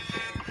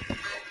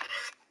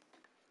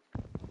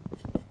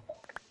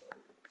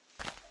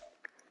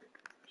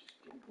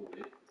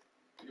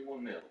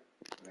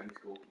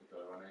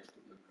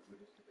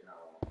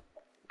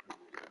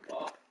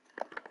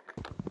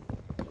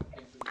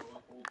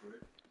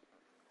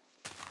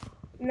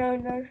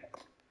 No.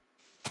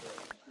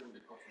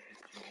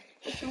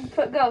 If you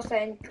put girls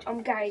saying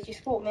I'm gay,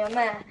 just fought me on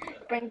there.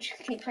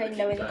 Just keep saying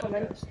no in the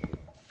comments.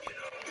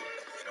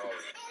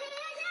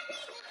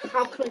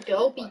 How can a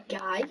girl be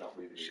gay?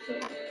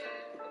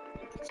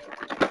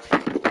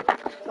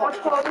 Watch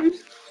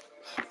problems.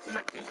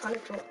 Max, you kind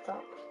of dropped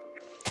that.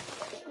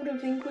 I don't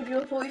think would you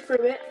have thought you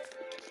through it.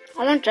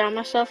 I don't drown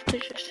myself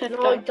because you said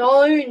No, that.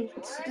 don't.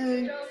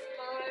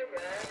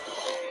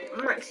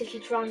 Max, if you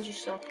drown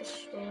yourself, I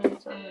swear,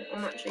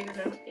 I'm actually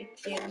going to be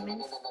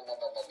fuming.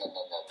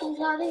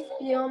 Bloody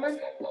human.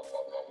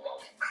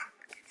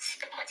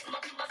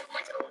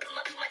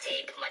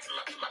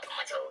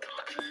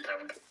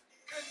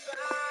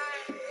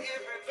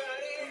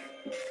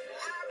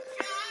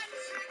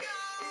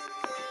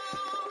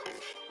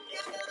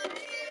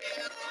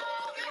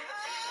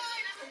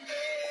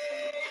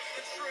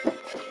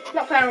 It's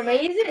not fair on me,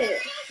 is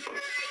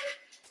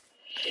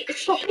it?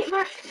 Stop it,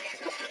 Max.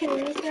 Stop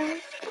killing yourself.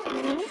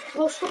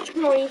 Well, stop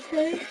trying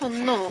to.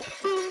 I'm not.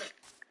 You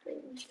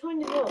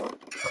kind of are.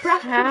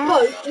 Craft How?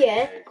 the boat,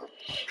 yeah.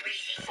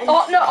 And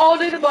Oh, no, I'll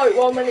do the boat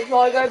one when it's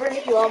my go, Bryn,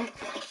 if you want.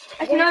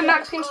 Actually, no,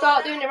 Max can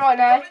start doing it right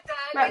now.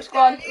 Max, go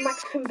on.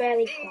 Max can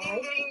barely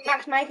fly.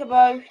 Max, make a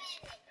boat.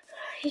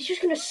 He's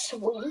just going to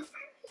swim.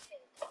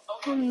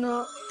 I'm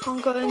not.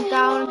 I'm going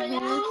down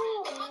here.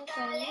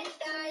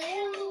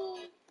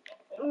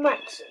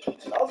 Max,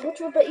 I've got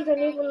to bet you don't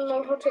even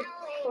know how to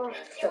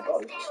craft a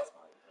boat.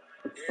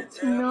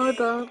 No, I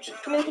don't.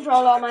 Give me the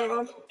controller, I'll make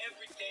one.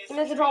 Give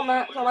me the controller,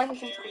 Max, I'll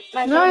make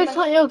it. No, it's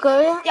not your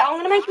go yet. Yeah, I'm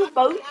going to make you a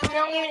boat, and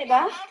then I'm giving it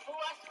back.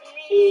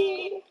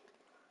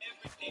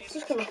 It's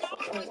just going to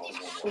fucking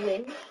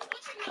swim.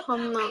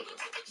 I'm not.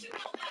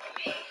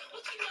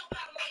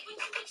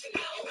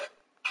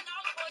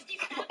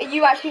 Are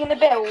you actually going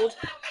to build?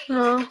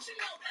 No.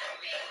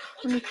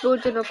 I'm just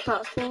building a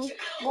platform.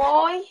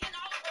 Why?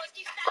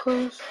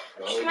 Cause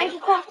Just make a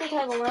crafting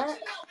table, Max.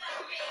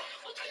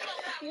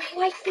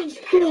 like these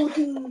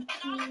building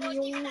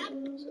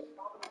things.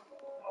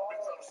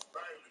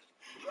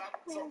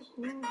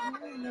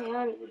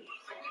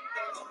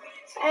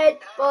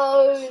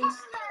 Headphones.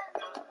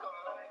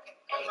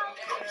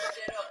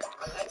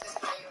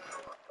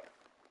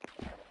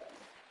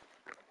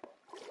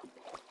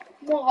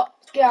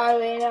 What's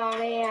going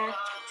on here?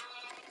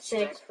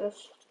 Six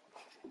first.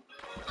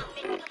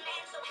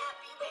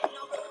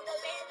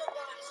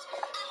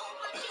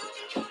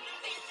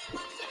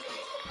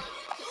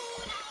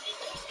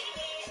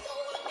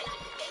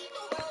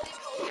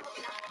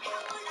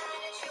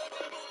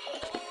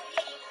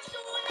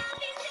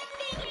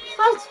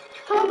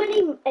 How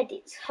many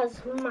edits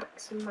has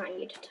Max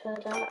made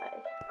today?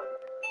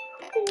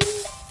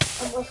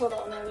 I'm also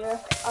not know, yeah.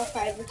 I'll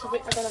favourite of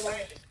it, I don't know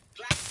why.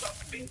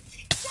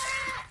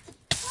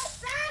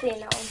 Seeing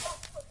that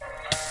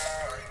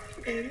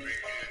one.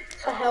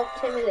 So help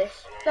him with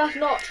this. That's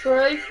not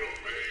true.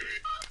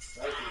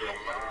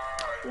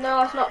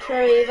 No, it's not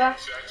true either.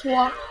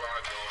 What?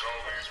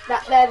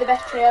 That they're the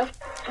best trio.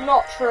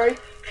 Not true.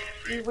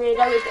 You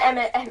weirdo. It's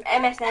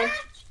MSN.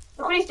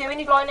 Look what he's doing.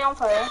 He's lighting it on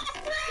fire.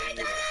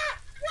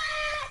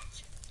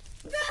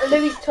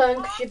 Louis' turn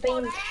because you're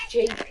being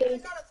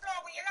GP.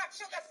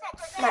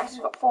 Max has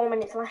got 4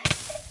 minutes left.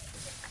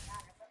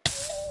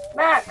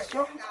 Max,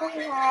 you're on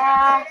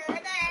fire.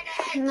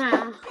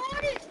 Nah.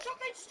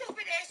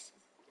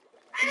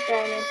 He's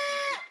going in.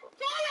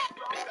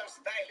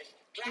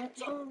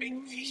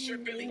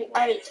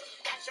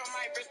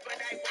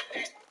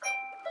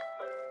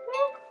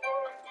 Oh.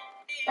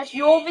 That's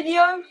your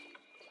video?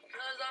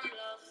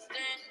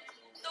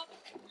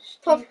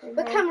 Top,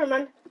 the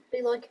cameraman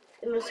be like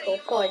in the school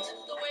fight.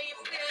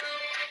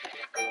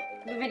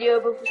 The video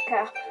above his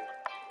cap.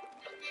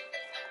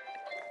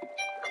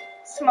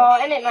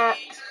 Smart, innit, Max?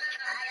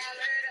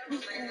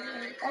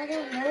 I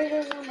don't know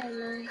this on my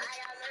mind.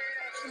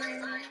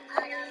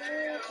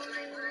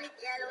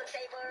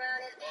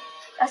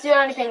 That's the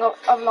only thing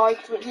I've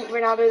liked which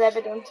Ronaldo's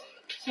ever done.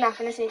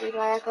 Snapping a CD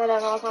player. I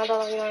don't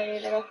know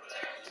either.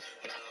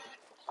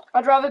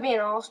 I'd rather be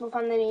an Arsenal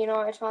fan than a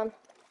United fan.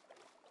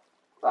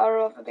 But I'd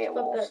rather be a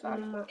Wolves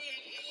fan.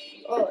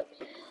 Oh,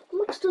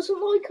 Max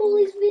doesn't like all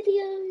his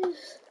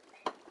videos.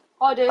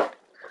 I do.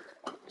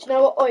 Do you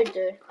know what I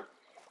do?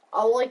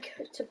 I like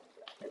to,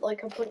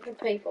 like a bunch of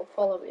people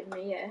following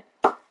me, yeah,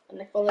 and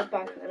they follow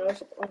back, and then I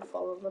just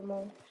unfollow them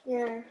all.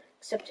 Yeah.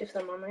 Except if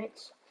they're my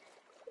mates.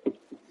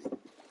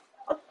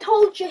 I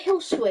told you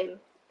he'll swim.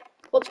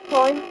 What's the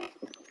time?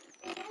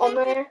 On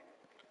there?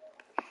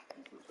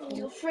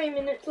 You've got 3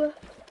 minutes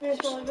left.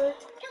 Here's my bit.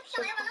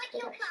 So, the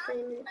next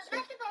 3 minutes.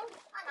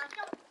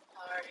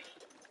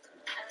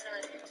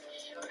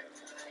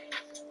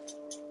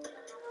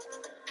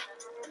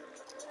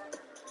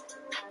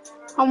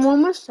 I'm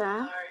almost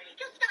there.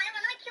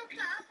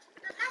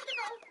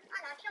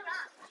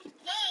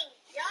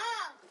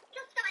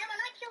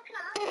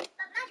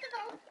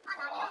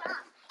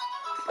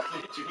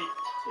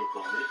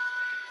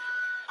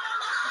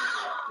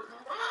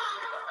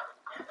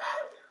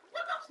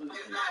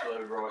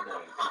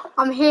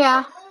 I'm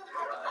here.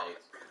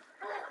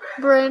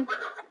 Bryn.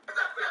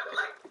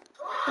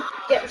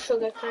 Get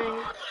sugar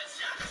cane.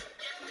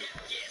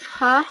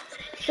 Huh?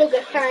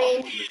 Sugar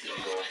cane.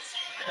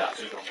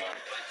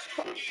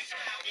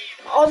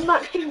 I'm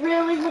actually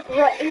really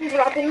regretting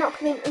grabbing that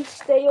flint and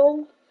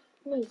steel.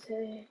 Me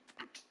too.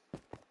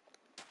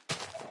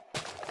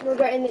 I'm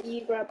regretting that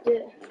you grabbed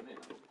it.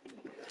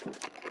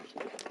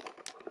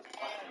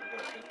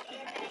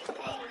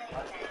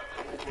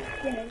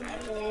 Yeah.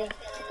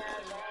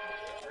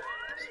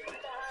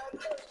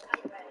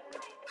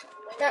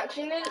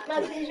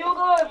 Max, is your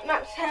goal?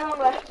 Max, how long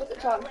left at the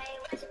time?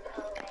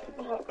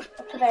 Up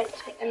to date,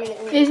 a minute.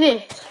 Is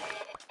it?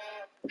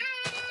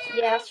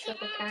 Yeah, that's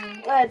sugar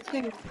cane.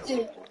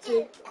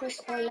 2,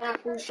 Chris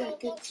pineapple,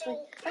 shake it, sweet.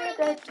 I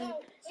go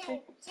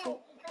 2,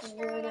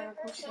 when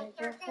apple shake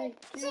your face.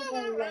 You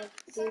go right,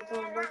 you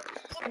go right,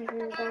 and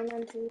go down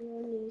onto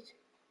your knees.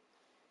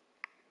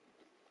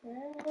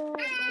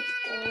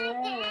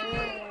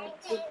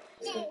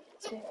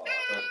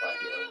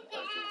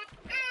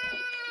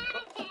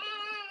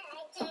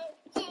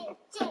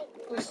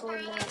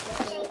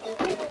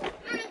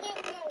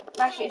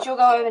 Actually, it's your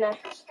go over now.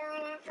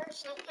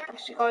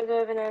 Actually, goes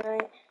over now,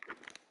 mate.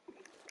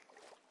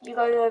 You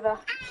go over.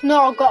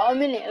 No, I've got a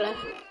minute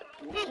left.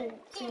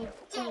 2.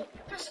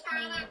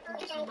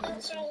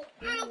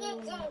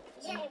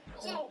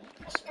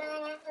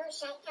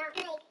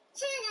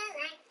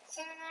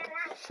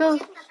 So,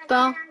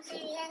 stop.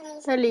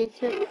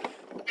 Delete it.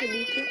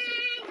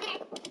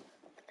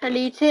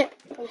 Delete it.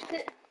 Post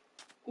it.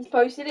 He's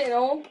posted it and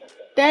all.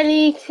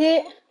 Delete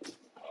it.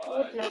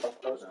 Would never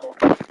post it.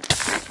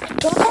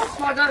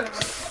 My go.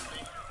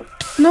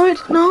 No,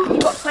 it's not.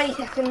 You've got 20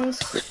 seconds.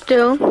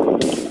 Still.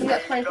 You've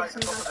got 20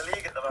 seconds.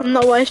 I'm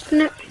not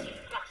wasting it.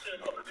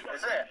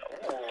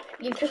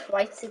 You've just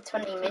wasted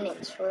 20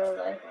 minutes,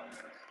 really.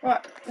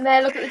 Right,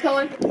 there, look at the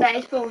time. That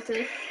is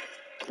 40.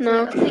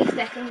 No. You've got 6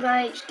 seconds,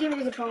 mate. Just give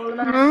me the controller,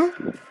 man. No.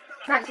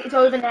 Max, it's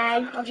over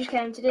now. I've just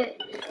counted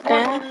it.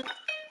 Yeah.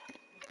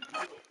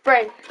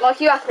 Bryn, like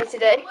you asked me to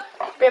do.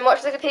 Bryn,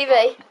 watch the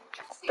TV.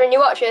 Bryn, you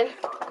watching?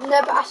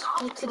 Never asked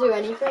you to do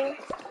anything.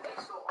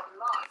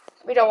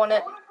 We don't want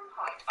it.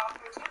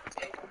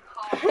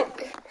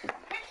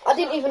 I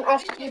didn't even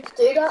ask you to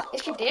do that.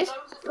 Yes, you did.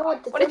 No, I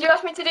didn't. What did you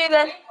ask me to do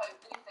then?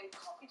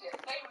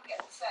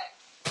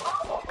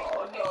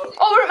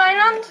 Oh, we're at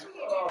mainland.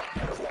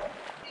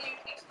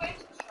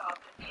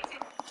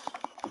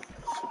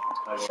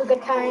 Sugar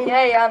cane.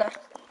 Yeah, I know.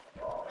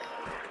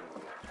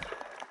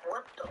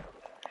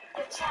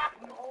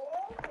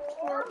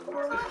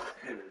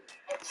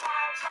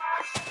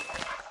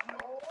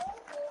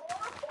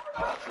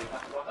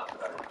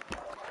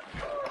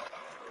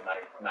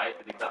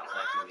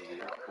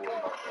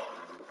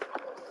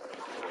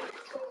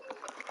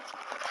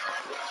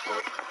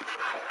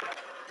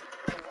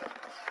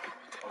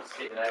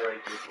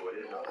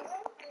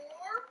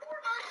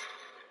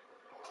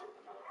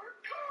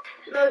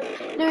 No,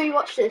 Louis,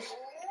 watch this.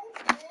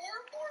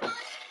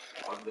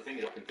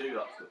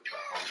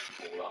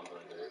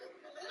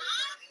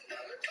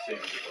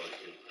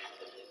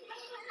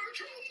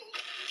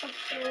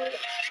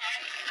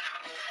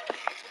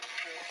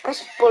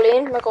 That's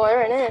bullying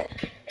Maguire, isn't it?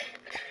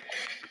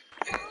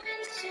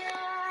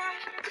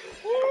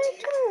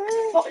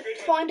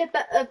 Find a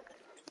better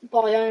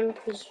biome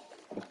because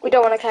We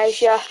don't want a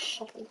case, yeah.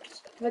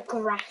 the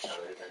grass.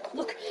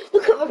 Look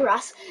at the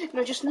grass.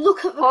 No, just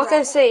look at the I can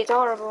grass. see, it's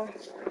horrible.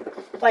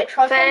 Wait,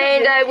 try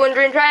Found find a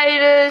Wandering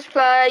Traders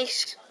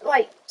place.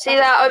 Wait, See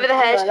that over the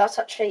head? No, that's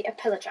actually a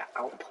pillager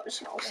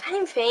outpost. No,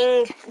 Same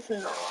thing. it's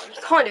not.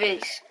 It kind of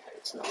is.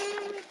 It's not.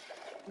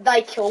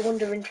 They kill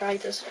wandering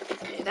traders.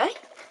 Do they?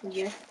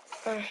 Yeah.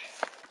 Oh.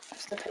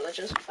 It's the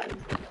pillagers. They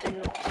do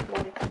not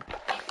like.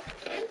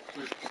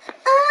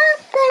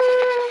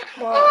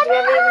 What, do we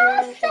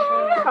have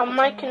even... I'm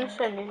making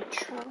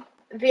furniture.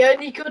 The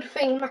only good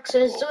thing Max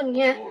has done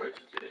yet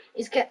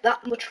is get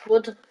that much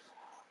wood.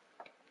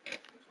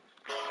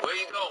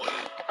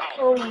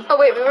 Oh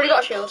wait, we've already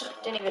got a shield.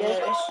 Didn't even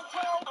notice.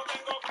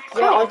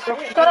 Yeah, I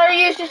dropped it. Gotta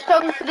use this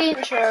gun for the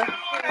intro. Yeah,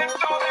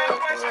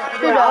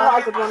 I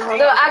got a good one.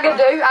 No,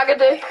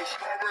 Agadoo.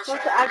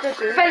 What's Agadoo?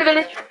 Defend the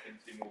village.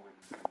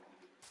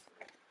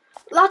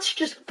 That's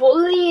just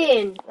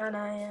bullying. I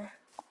know, yeah.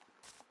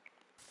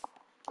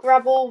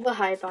 Grab all the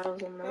hay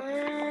bales on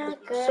there.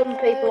 Some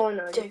people I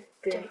know do.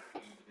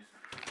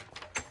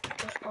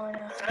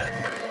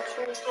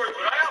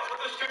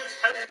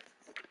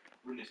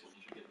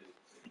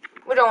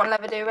 We don't want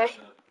leather, do we?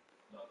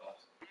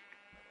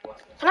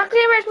 Can I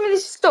clear away some of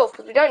this stuff?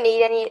 Because we don't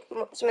need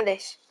some of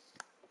this.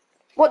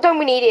 What don't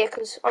we need here?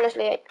 Because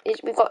honestly,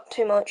 we've got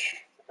too much.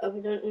 We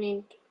don't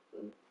need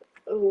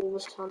all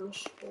this time.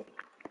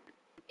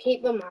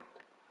 Keep them up.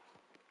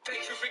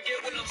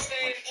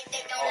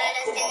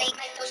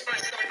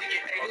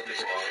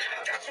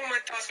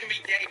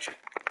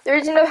 There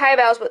isn't no hay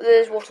bales, but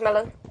there's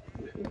watermelon.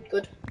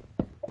 Good.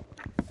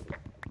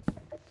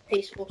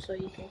 Peaceful, so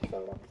you can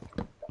throw them.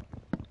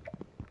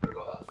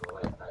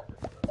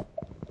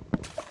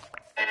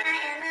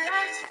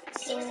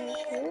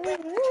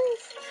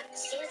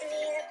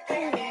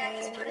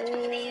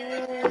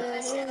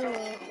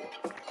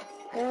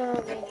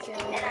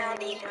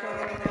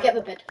 Get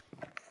the bed.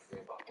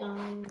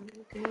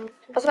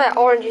 I swear,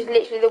 orange is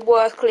literally the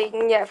worst colour you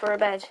can get for a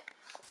bed.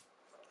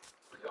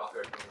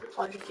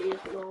 I just use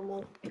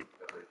normal.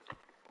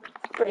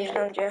 Pretty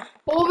strange, yeah.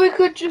 Or we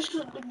could just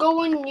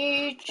go on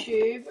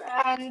YouTube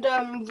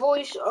and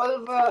voice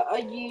over a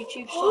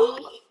YouTube song.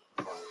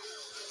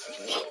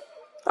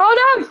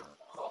 Oh no!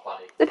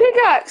 The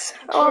pickaxe!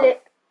 Kill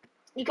it.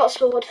 You got a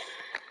sword.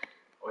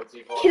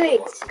 Kill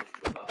it.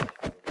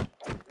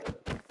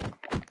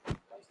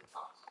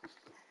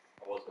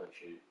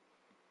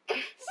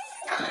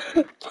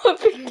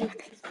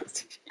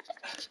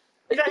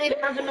 We don't even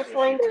have enough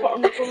flame to put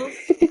on the floor.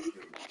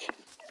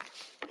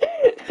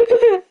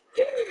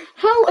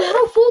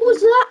 How full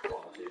was that?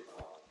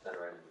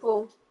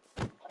 Full.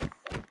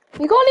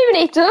 You can't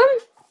even eat them!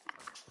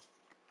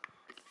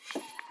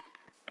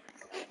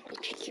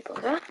 Cheeky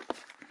bugger.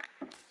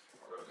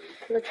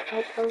 Let's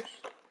outpost.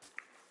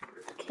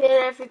 Kill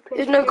every picture.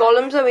 There's no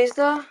golems though, is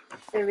there?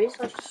 There is,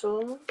 I just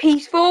saw one.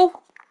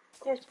 Peaceful?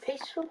 Yeah, it's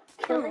peaceful.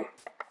 Kill it.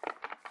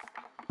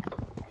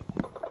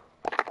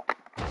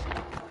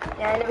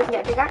 Yeah, I never can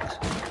get a pickaxe.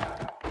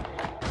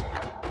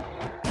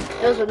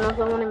 There's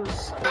another one in the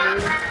screen.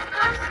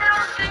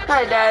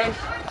 I don't.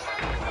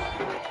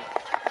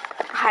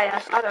 I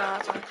don't know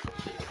that one.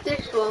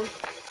 This one.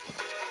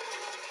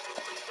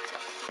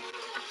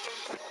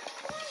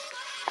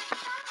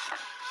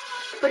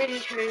 What did you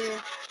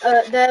choose?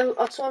 There,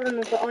 I saw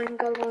another iron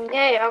golem.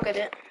 Yeah, I'll get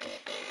it.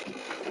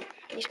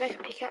 Can you make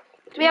a pickaxe?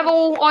 Do we have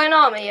all iron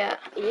armour yet?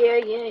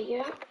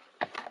 Yeah.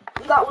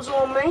 That was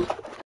on me.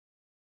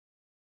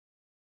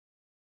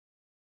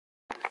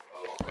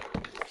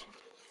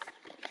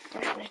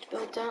 I need to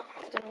build that.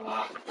 I don't know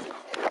why.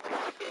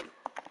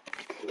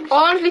 I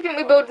honestly think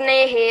we build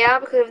near here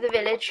because of the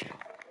village.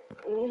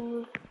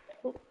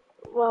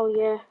 Well,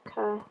 yeah,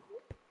 okay.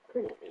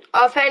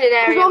 I found an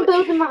Because area. I'm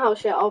building my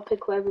house, yeah, I'll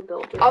pick where we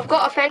build it. I've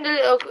got. I found a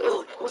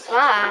little. What's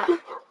that?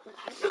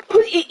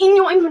 Put it in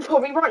your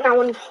inventory right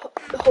now and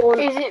horn.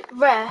 Is it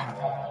rare?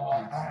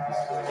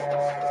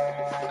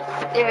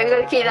 Yeah, we're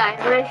gonna keep that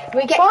in.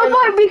 We get What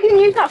about we can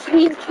use that for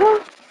the intro?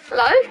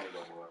 Hello.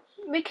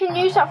 We can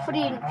use that for the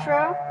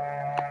intro.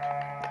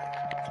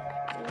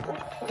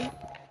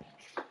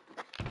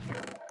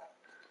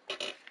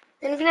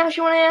 Anything else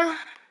you want to hear?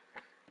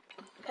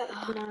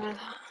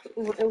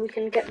 No, we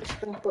can get the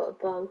spring butter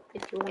bow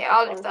if you want. Yeah,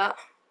 I'll lift that.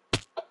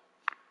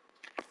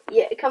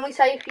 Yeah, can we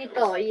say if you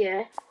die?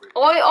 Yeah.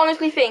 I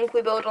honestly think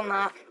we build on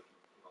that.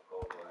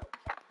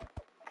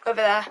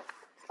 Over there.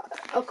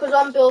 Oh, because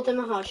I'm building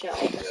my house, yeah.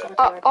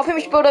 I think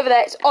we should build over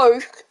there. It's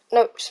oak.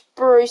 No,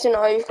 spruce and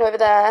oak over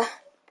there.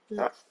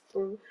 Not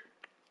spruce.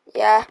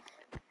 Yeah.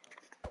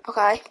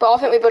 Okay, but I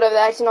think we build over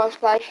there. It's a nice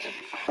place.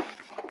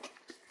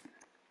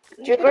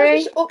 Do you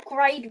agree? Just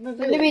upgrade the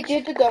Let me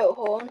do the goat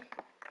horn.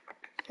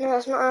 No,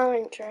 that's not our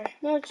intro.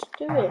 No, just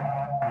do it.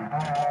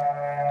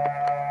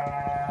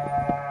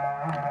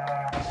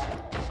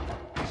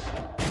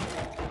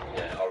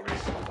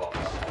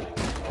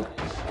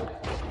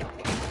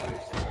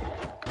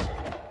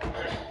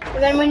 But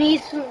then we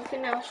need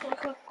something else,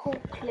 like a cool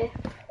clip.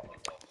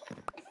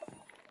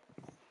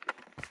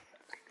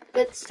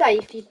 Let's say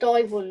if you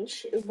die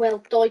once,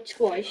 well, die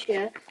twice,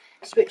 yeah.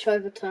 Switch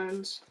over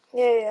turns.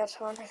 Yeah, that's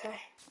fine. Okay.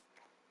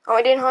 Are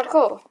we doing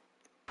hardcore?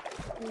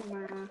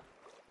 Nah.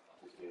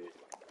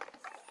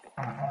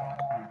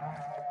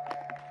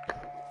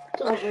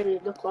 Doesn't really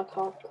look like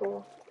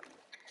hardcore.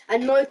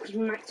 And no, because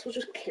Max will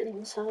just kill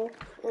himself.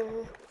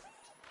 Mm.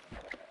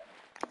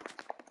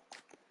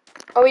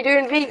 Are we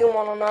doing vegan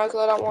one or no? Because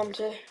I don't want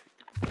to.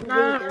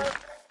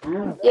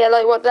 Vegan. Yeah,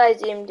 like what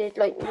Daisy did,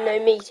 like no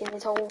meat in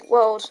this whole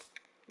world.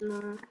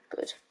 No.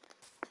 Good.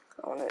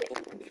 I want to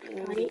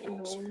eat.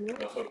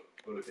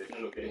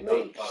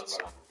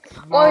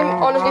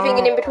 I'm honestly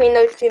thinking in between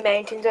those two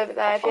mountains over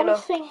there, if you I'm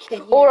look.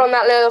 thinking. Or on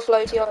that little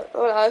floaty.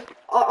 Hello.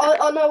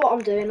 I know what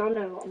I'm doing. I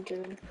know what I'm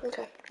doing.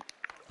 Okay.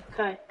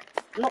 Okay.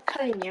 I'm not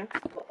telling you,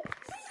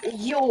 but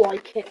you'll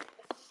like it.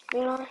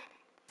 You know.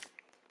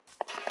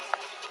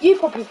 You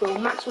probably will.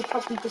 Max would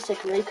probably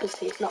disagree because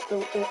he's not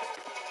built it.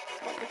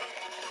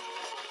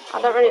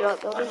 I don't really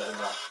like building.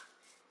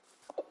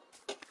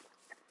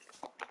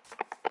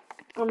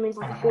 I mean,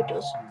 like, who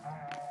does?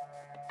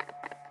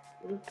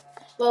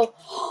 Well,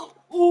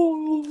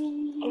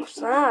 ooh, What's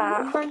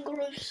that?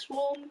 mangrove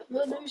swamp,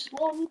 the new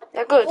swamp.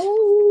 They're good.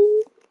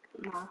 Oh,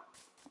 nah.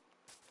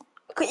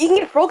 You can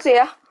get frogs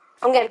here.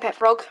 I'm getting pet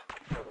frog.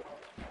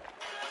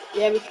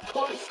 Yeah, we can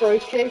call it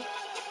Frokey.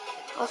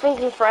 I was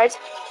thinking Fred.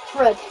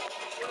 Fred.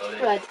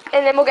 Fred.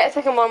 And then we'll get a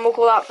second one, we'll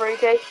call that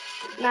Fruity.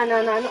 No,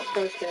 not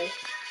Frokey.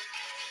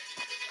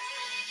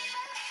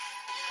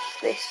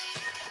 This.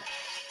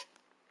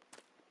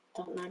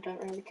 Don't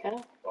really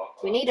care.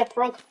 We need a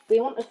frog. We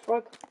want a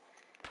frog.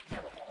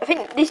 I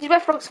think this is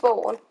where frogs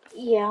spawn.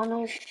 Yeah, I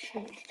know.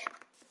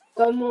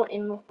 Go more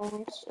in the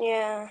forest.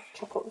 Yeah.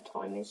 Check what the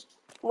time is.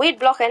 Weird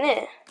block, ain't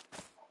it?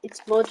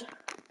 It's mud.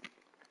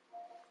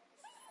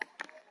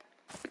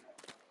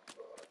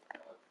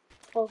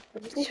 Oh,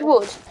 Is this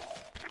wood?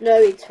 No,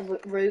 it's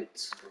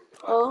roots.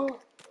 Oh.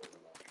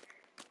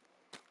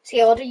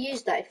 See, I'd have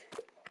used that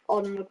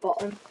on the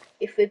bottom.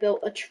 If we built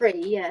a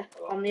tree, yeah,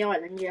 on the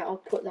island, yeah, I'll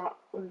put that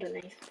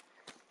underneath.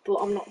 But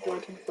I'm not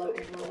building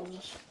floating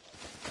islands.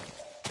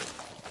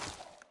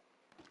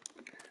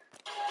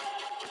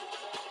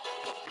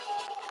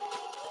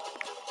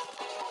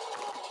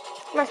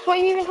 Max, what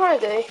are you even trying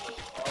to do?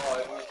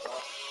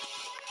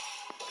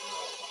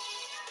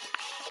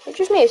 It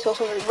just needs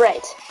something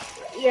red.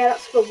 Yeah,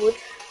 that's for wood.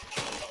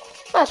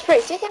 That's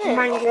pretty sick, isn't it?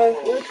 Mangrove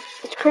wood.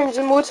 It's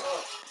crimson wood.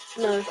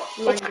 No,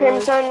 mangrove. It's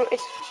crimson.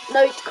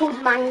 No, it's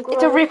called mangrove.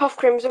 It's a rip off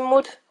crimson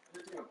wood.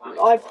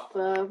 I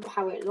prefer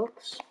how it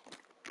looks.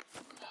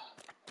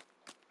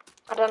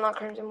 I don't like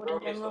crimson wood in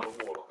general.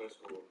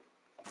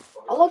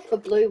 I like the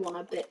blue one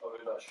a bit.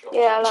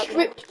 Yeah, I like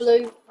Stripped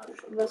blue.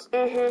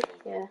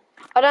 Yeah.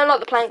 I don't like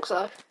the planks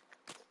though.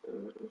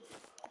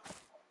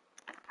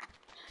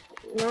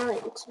 No,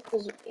 it's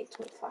because it's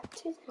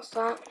infected. What's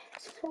that?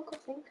 It's a frog, I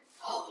think.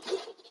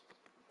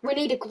 We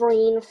need a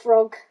green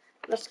frog.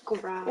 Let's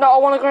grab. No, I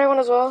want a grey one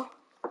as well.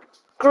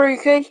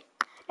 Grookey.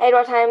 How do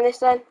I tame this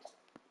then?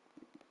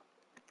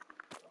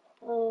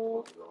 I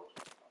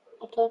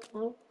don't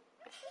know.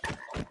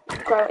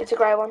 Grey, it's a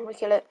grey one, we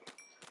kill it.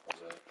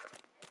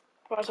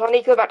 Right, so I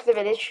need to go back to the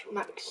village.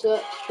 Max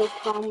search for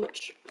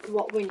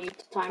what we need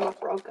to tame a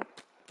frog.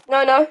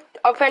 No,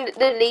 I found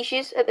the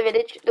leashes at the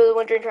village. There was a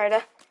wandering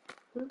trader.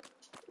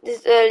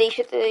 There's a leash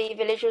at the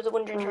village. There was a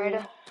wandering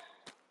trader.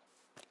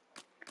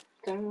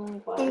 Don't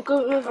know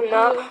I'm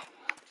not.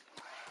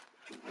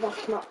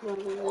 That's not the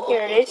village.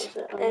 Here it is.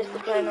 There's the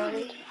plain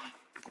island.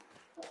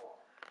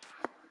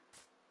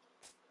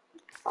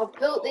 I've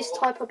built this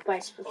type of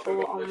base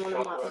before on one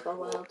of my other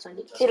worlds, and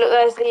it's See, look,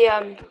 there's the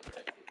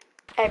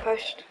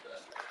outpost.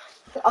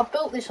 I've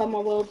built this on my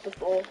world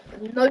before.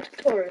 No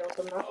tutorials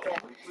on that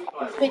yet.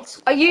 If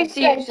it's I used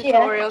to a use bed, yeah,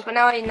 tutorials, but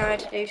now I know how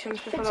to do some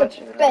if stuff. it's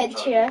a bed,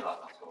 yeah,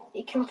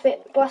 it can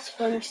fit blast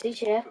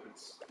furnaces, yeah,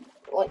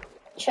 like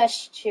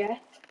chests, yeah.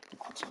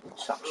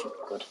 It's actually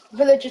good.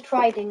 Villager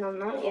trading on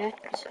that, yeah,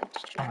 because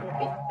it's just going to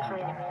be a pain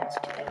in the ass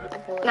to get rid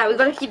of villagers. No, we've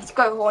got to keep this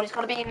going on. It's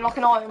got to be in like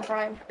an iron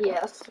frame. Yeah,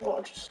 that's what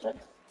I just said.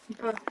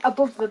 Oh.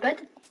 Above the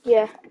bed?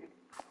 Yeah.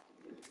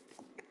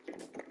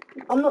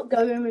 I'm not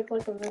going with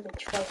like a really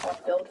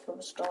try-hard build from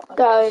the start. I guess.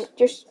 Don't.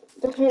 Just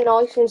something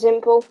nice and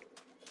simple.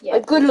 Yeah,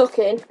 Like good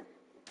looking,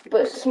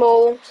 but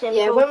small, simple.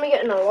 yeah, when we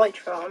get an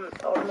elytra,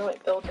 I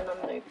might build in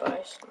a new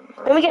base.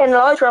 When we get an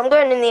elytra, I'm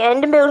going in the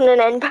end and building an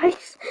end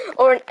base.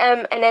 Or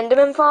an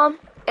enderman farm.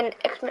 An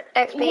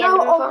XP You know enderman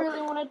what I farm.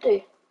 really want to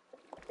do?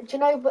 Do you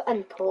know the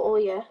end portal,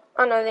 yeah?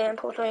 I know the end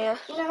portal, yeah.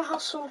 You know how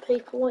some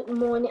people like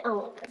mine it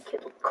out and make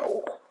it look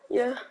cool?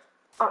 Yeah.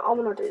 I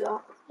want to do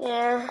that.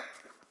 Yeah.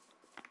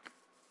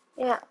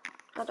 Yeah.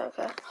 I don't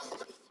care.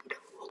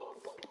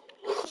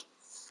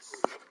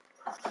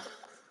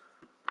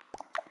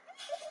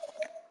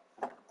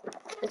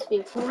 It's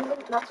beautiful,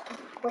 that's the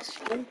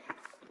question.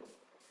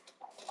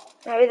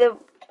 Maybe the...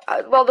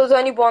 well, there's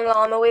only one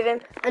llama with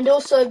him. And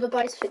also the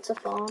base fits a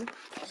farm,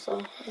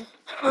 so yeah.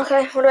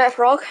 Okay, what about a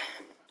frog?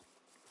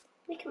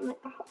 We can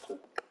make that happen.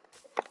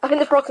 I think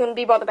the frog can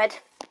be by the bed.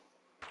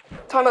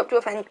 Tie him up to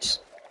a fence.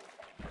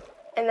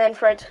 And then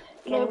Fred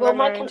can No, we'll run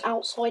make an around.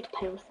 outside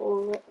pen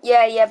for it.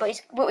 Yeah, but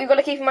we've got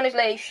to keep him on his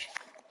leash.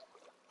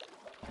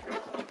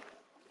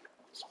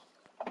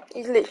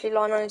 He's literally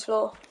lying on his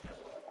floor.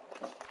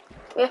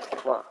 Yeah,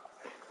 what?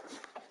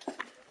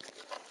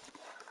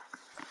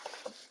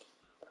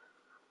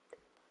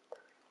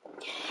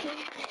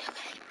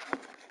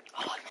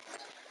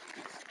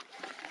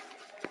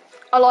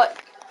 I like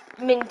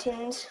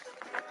mintins.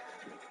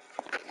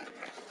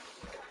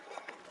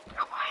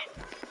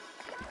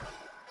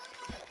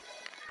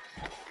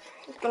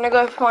 Gonna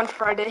go find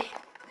Freddy.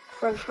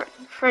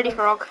 Freddy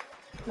Frog.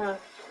 No.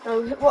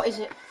 No, what is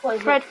it? What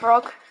is Fred it?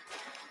 Frog.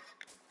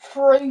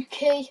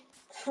 Frooky.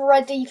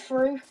 Freddy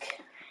Frook.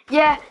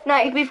 Yeah, no,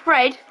 it'd be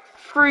Fred,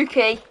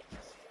 Fruki,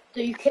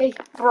 Dookie.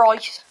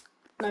 Bryce.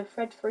 No,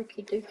 Fred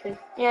Frooky Dookie.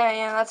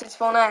 Yeah, that's his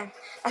full name.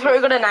 That's what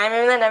we've got to name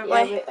him then, haven't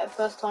Yeah, we?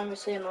 first time we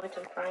see an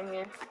item frame,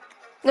 yeah.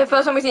 The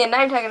first time we see a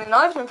name tag and an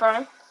item from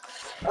him.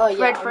 Oh, yeah.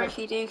 Fred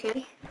Fruki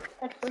Dookie.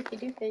 Fred Frooky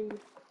Dookie.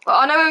 Well,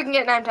 I know where we can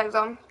get name tags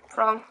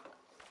from.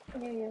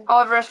 Yeah.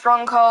 Either a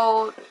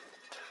stronghold,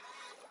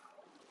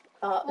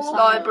 The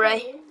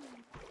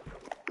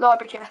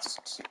library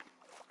chests,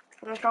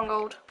 and a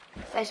stronghold.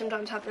 They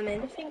sometimes have them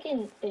in. The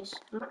thinking is,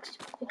 Max is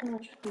probably going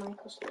to just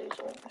make us lose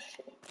all this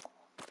shit.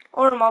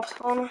 Or a mob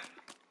spawner.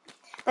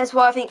 That's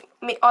why I think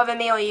either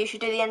me or you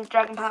should do the End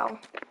Dragon Battle.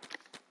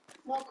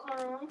 What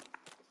kind?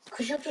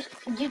 Because you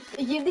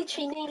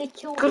literally nearly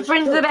killed us. Because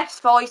Bryn's the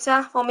best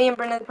fighter. Well, me and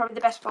Bryn are probably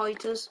the best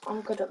fighters.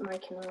 I'm good at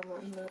making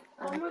armor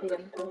and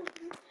PMP.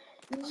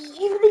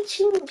 You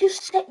literally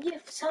just set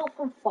yourself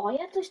on fire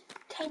just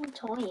 10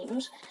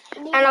 times.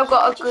 And I've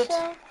got a good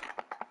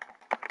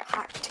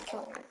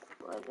tactical.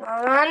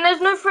 And there's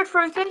no Fred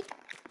Fruity.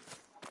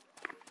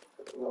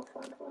 We'll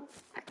find one.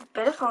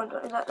 Better find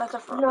one. That's a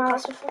frog. No,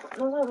 that's a frog.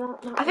 No.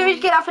 I think we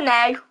should get that for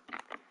now.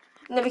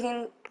 And then we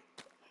can.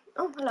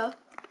 Oh, hello.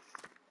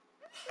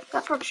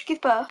 That frog should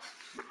give birth.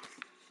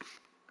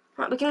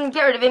 Right, we can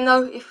get rid of him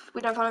though if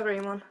we don't find a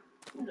green one.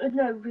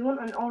 No, we want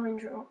an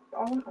orange. I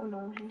want an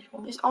orange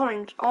one. It's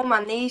orange. Oh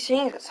man, these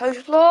things are so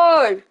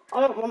slow. I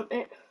don't want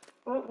it.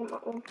 I don't want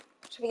that one.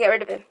 So we get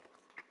rid of him.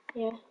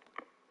 Yeah.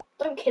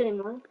 Don't kill him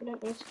though. We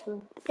don't need to kill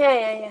him.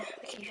 Yeah.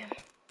 We keep him.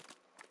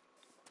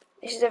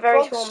 This is a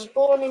very Frogs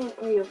small. spawn in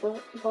the other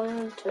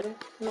biome too.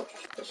 Not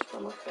just this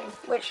one, I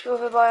think. Which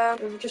other biome?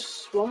 They're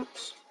just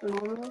swamps.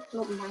 Normal,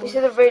 not This mangrove. is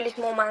a really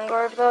small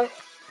mangrove though.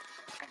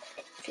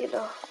 If you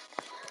look.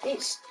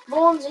 It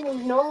spawns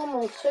in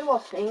normal too, I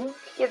think.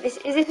 Yeah, is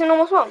this a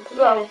normal swamp as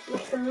well? Yeah,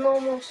 it's a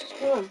normal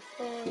swamp.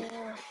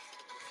 Yeah.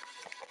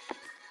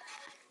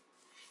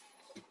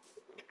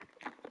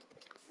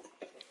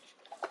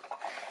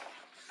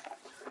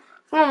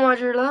 Come on,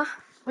 modular.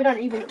 We don't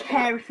even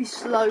care if he's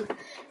slow.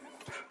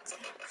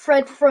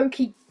 Fred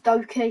Froky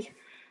Doki.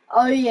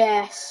 Oh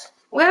yes.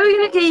 Where are we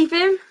going to keep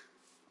him?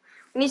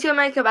 We need to go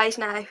make a base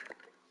now.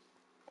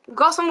 We've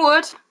got some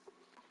wood.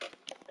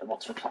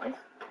 What's the time?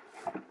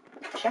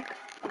 Check.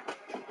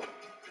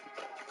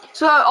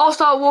 So I'll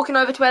start walking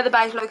over to where the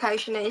base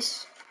location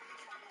is.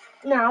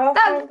 Now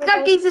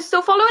That geezer's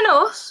still following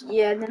us?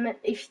 Yeah, then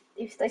if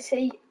they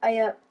see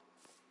a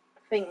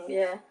thing,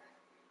 yeah,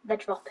 they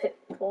drop it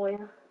for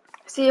you.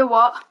 See a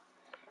what?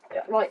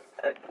 Like,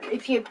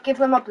 if you give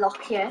them a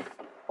block, yeah,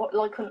 or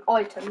like an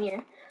item,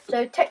 yeah.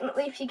 So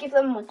technically, if you give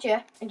them wood,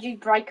 yeah, and you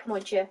break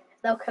wood, yeah,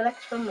 they'll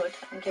collect the wood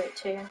and give it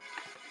to you.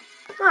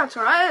 Oh, that's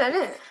alright then,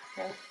 isn't it?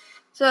 Yeah.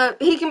 So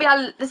he can be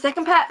the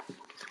second pet.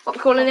 What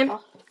we calling him?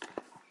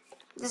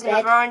 There's Dead.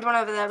 another orange one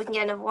over there. We can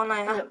get another one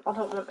later. No, I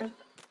don't want him.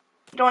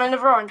 You don't want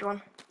another orange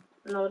one?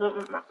 No, I don't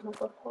want that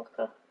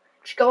motherfucker.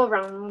 Just go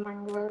around the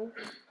mangrove.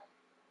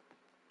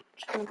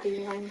 Just gonna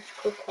be around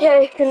quicker. Yeah,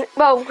 you can.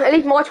 Well, at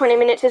least my 20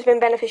 minutes has been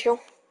beneficial.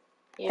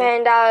 Yeah.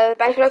 And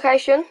base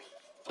location,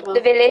 Well,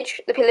 the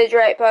village, the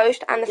pillager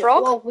outpost, and the yeah,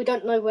 frog. well, we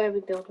don't know where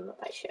we're building the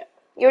base yet.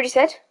 You already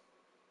said?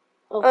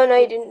 Oh, Oh no,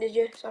 you didn't, did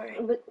you? Sorry.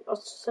 But I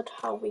said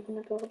how we're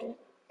gonna build it.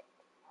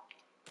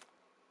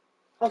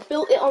 I've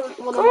built it on one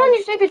Come of on, my.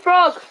 you stupid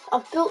frog!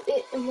 I've built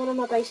it in one of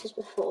my bases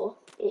before.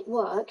 It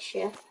works,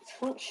 yeah. It's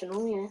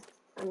functional, yeah.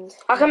 And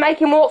I can make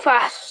him walk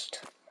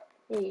fast.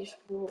 yeah, you just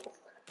walk.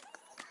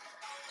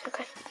 It's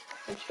okay.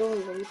 I'm sure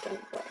you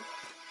don't break.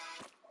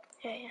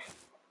 Yeah, yeah.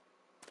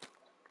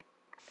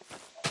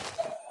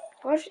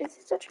 Why is it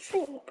such a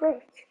shame it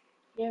broke?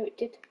 Yeah, it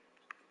did.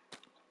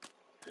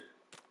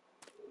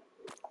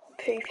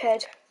 Poop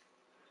head.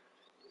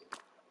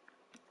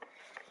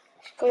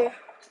 Let's go.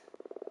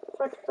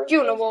 Do you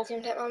want to walk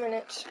in 10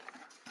 minutes?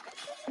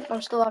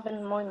 I'm still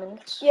having my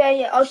minutes. Yeah,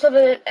 yeah. I'll just have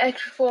an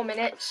extra 4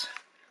 minutes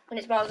when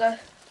it's my go.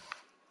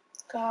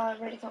 God,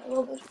 I really can't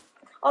walk this.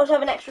 I'll just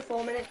have an extra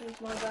 4 minutes when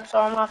it's my go. So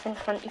I'm having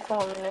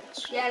 24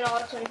 minutes. Yeah, no,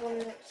 that's 24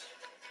 minutes.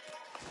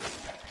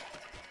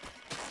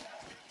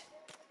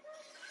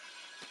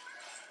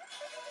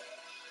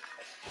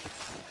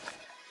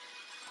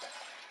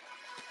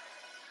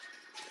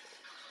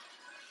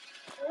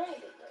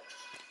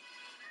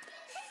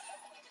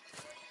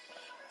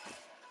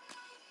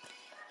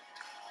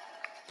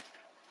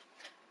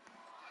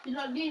 You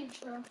like the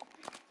intro?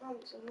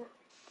 Thanks, isn't it?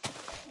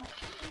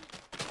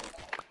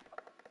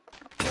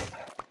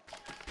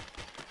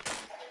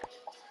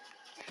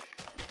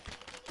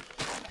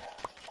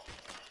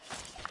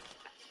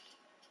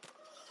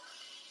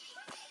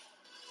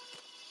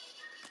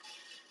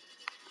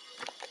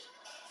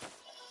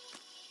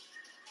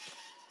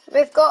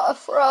 We've got a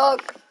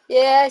frog.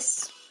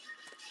 Yes.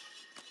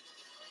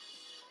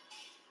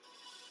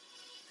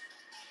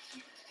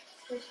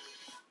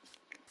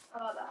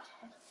 I like that.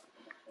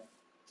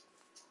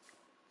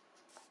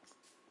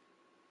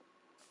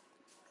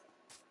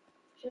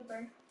 Should be.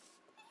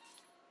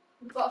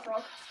 We've got a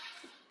frog.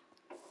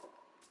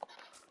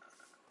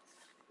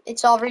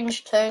 It's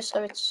orange too,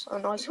 so it's a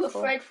nice Put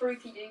colour. Fred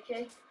Fruity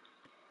Dookie.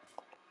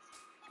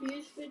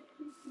 Who's Fred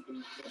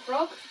Fruity? The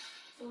frog?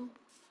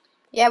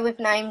 Yeah, we've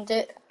named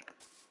it.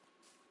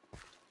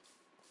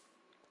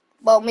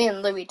 Well, me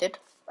and Louis did,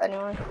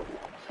 anyway.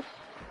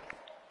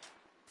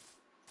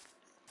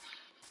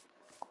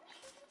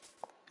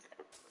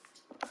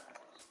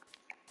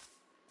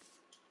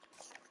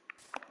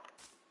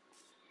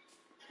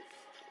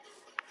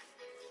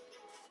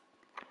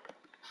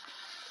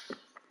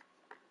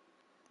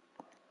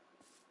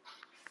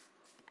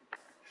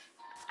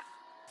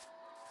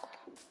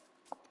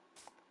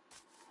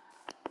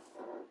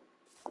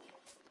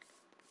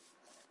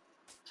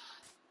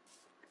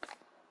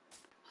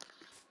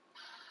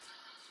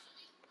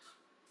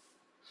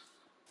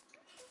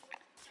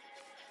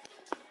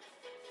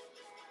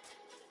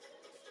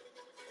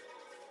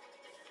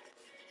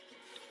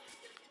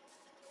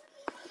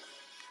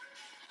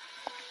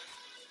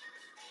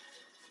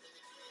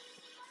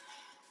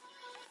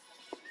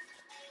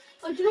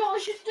 Oh, do you know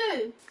what I should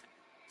do?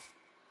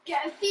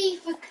 Get a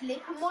FIFA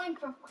clip, a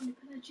Minecraft clip,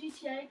 and a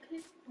GTA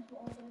clip. That's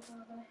what I'll do,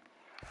 probably.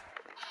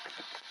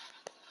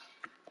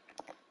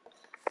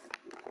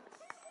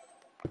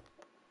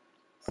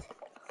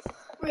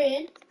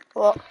 Rin,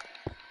 What?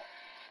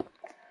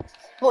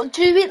 We'll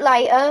do it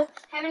later.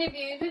 How many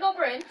views we got,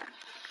 Bryn?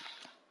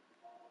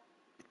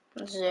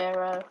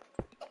 0.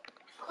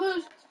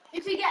 because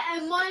if we get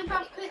a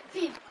Minecraft clip,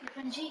 FIFA clip,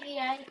 and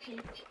GTA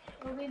clip,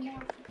 we'll be more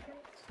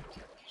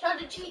clips. Shall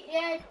the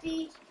GTA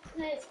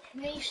clip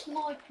me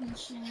sniping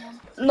someone?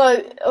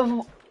 No,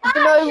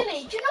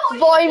 Actually, do you know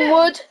what we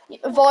Vinewood.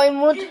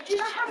 Vinewood. do you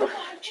know how we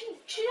got?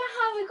 Do you know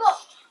how we got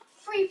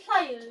 3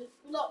 players?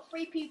 We got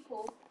 3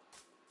 people,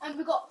 and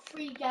we got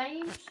 3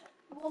 games.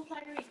 1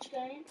 player each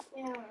game.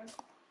 Yeah.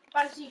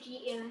 Fantasy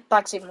GTA.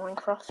 Bags in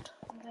Minecraft.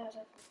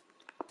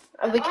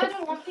 And we I can,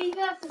 don't want FIFA,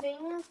 that's the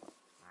thing.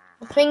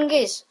 the thing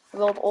is,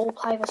 we'll all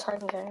play the same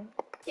game.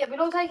 Yeah, we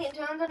don't take it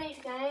in turns on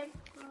each game.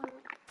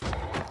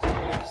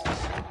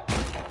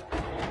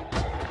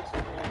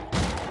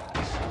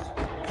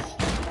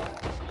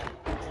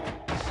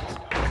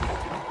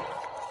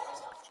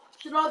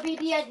 Should I be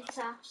the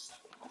editor?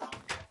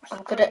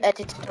 I'm good at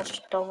editing, I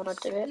just don't want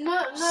to do it.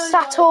 No.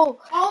 Sattel!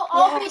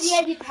 I'll be the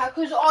Yes. editor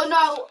because I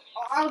know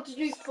how to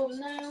do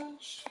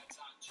thumbnails.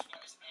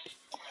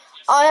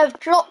 I have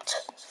dropped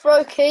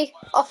Froki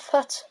off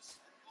at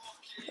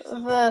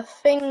the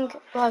thing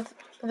of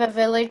the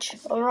village.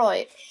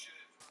 Alright.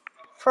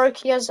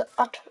 Froki has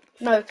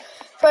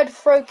Fred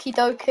Froki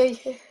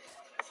Doki.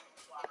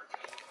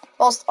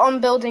 Whilst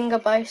I'm building a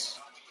base.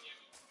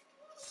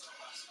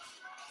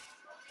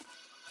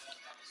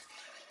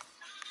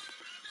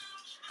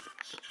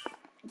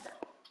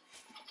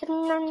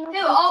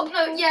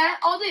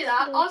 I'll do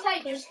that. I'll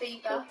take your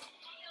speaker.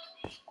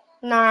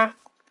 Nah,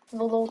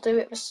 we'll all do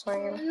it the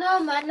same. No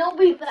man, that'll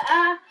be better.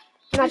 Nah,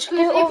 Because just do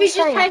it all if the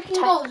you're just same.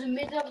 taking goals in the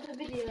middle of the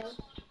video,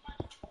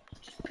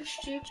 just be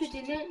stupid,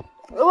 innit?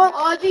 Well,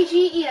 I be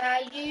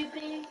GTA, you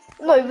be...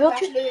 no, we'll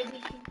just...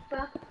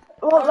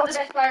 Well, I'm the that's...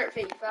 best player at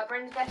FIFA.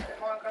 Brendan's best at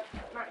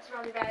Minecraft. Max is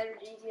probably better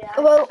at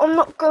GTA. Well, I'm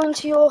not going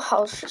to your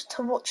house just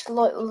to watch,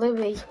 like,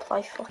 Louis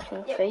play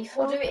fucking Yeah, FIFA.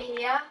 we'll do it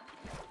here.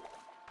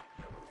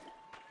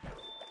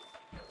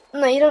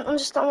 No, you don't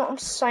understand what I'm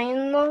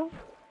saying, though.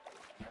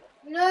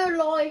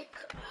 No,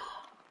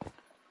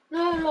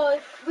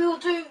 we'll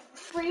do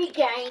 3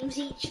 games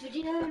each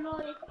video,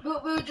 like,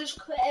 but we'll just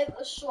create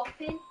a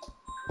swapping.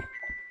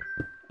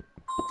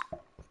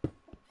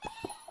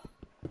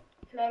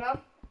 Hello,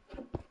 Mum.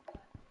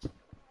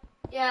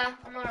 Yeah,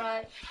 I'm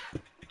alright.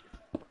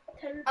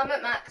 I'm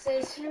at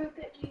Max's.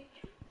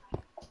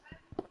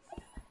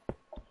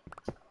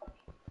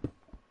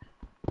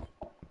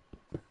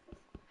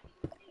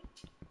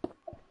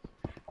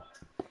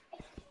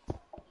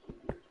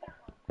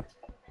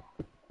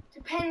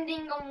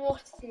 Depending on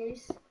what it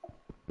is.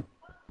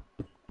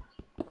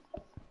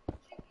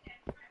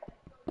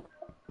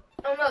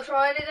 I'm not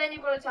trying it then,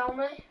 you've got to tell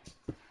me.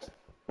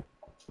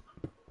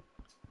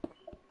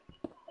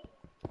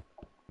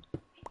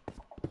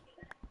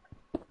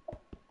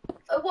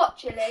 What,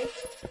 chili?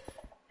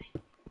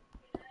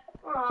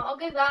 Alright, I'll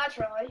give that a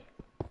try.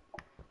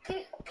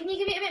 Can you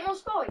give it a bit more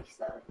spice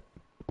though?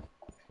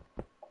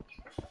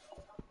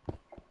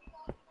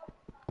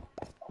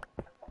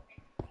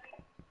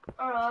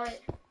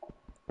 Alright.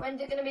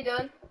 When's it going to be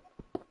done?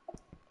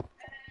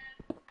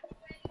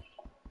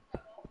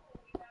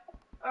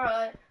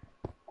 Alright.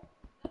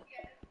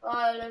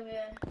 Bye,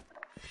 Olivia.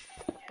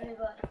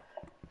 Bye.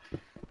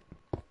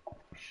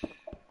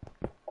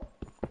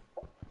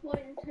 Why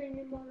don't turn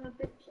them on a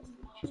bit?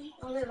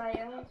 I'll do it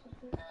later.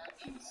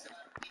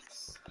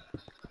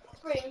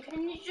 Spring,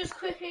 can you just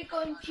quickly go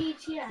on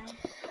GTA?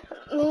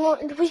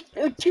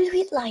 Do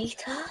it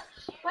later.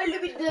 Well,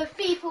 the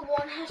FIFA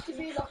one has to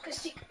be like a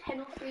 6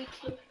 penalty free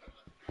kick,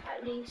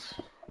 at least.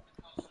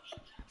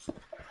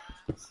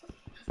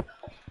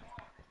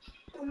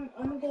 I'm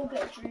gonna go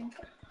get a drink.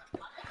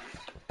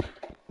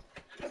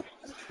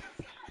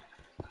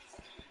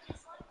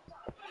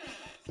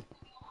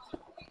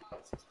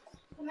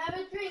 Can I have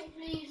a drink,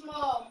 please,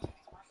 Mom?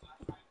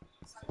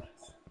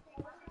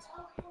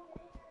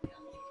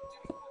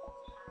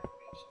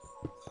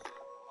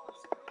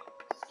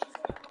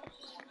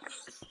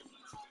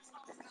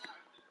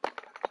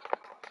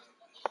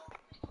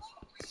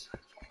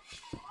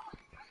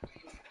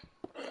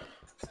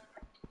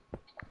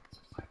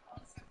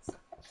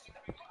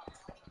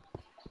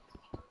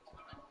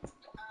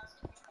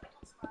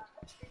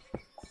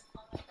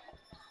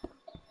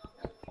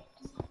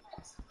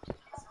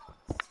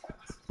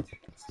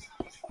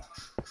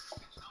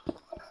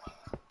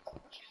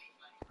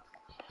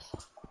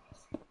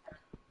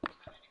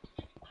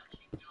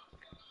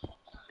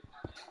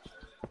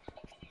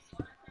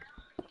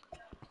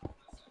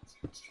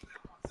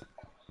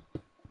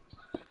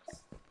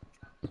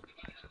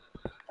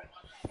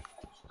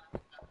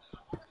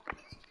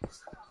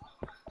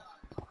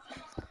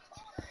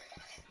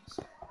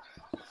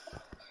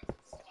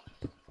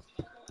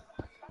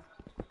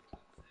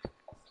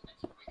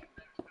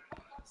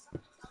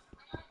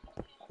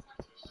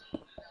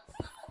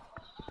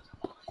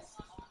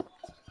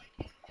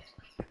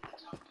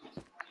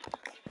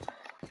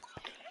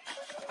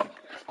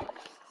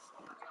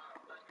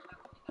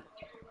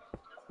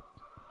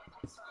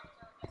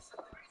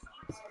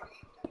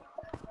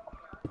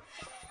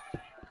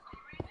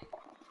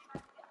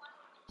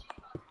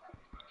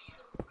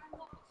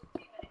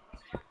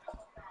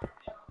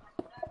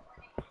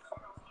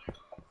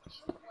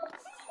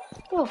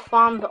 You're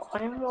fine, but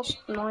I almost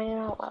annoying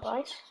out like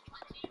that.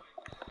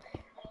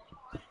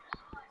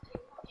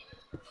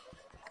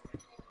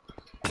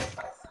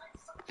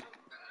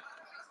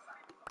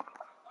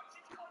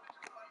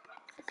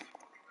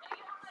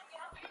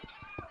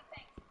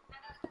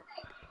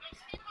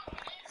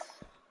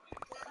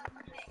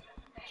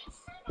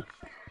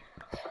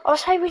 I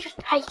say we just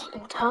take it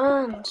in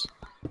turns.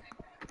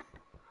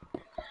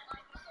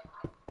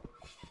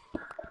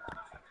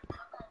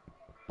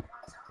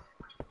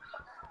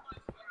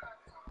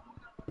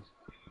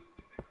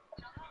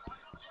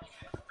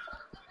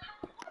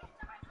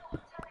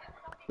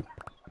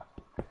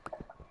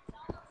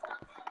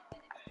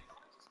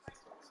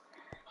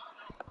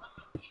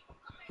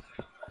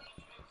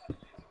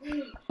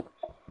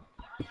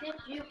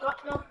 If you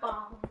got no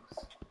balls.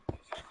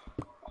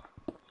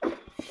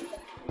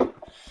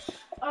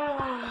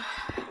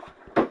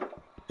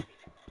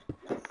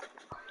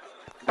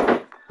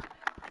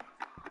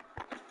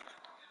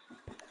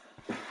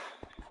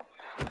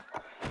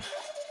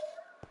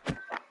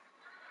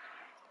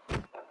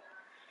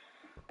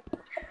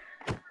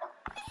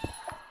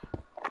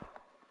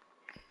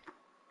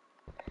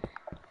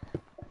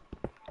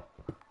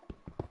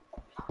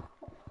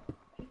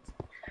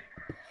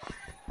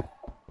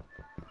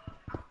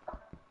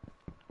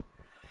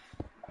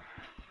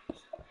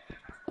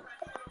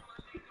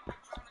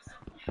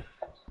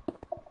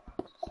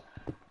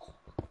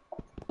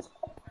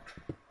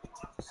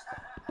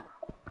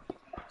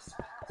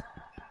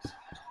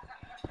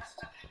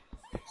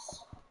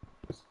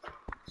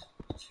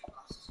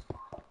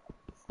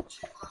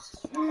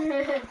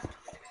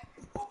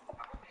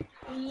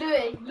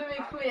 Louis,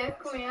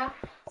 come here.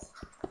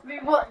 We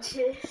watch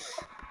this.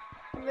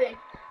 Louis.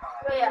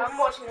 Oh yeah, I'm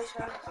watching this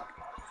now.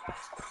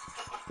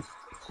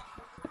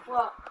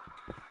 What?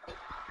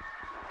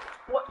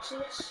 Watch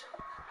this.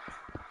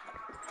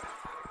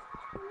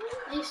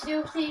 You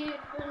still see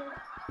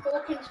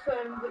Hawkins'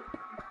 phone, but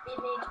it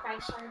needs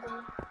Face ID.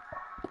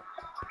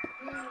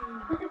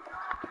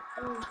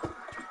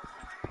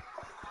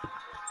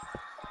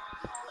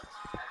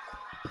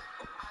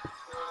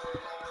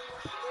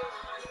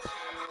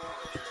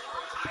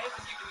 I have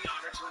been given the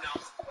honor to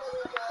announce.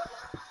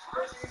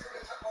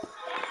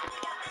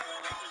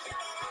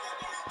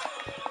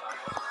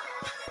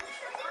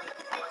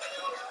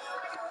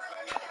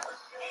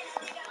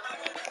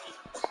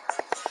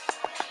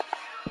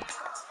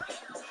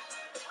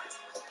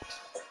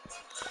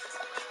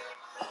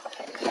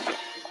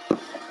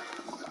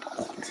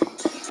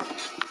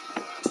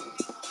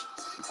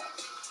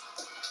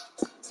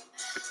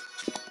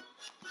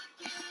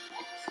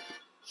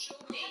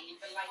 Surely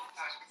the life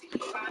hack that you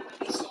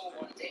finally saw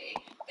one day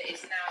that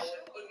is now an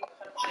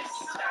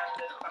unconscious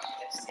standard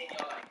practice in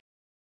your life.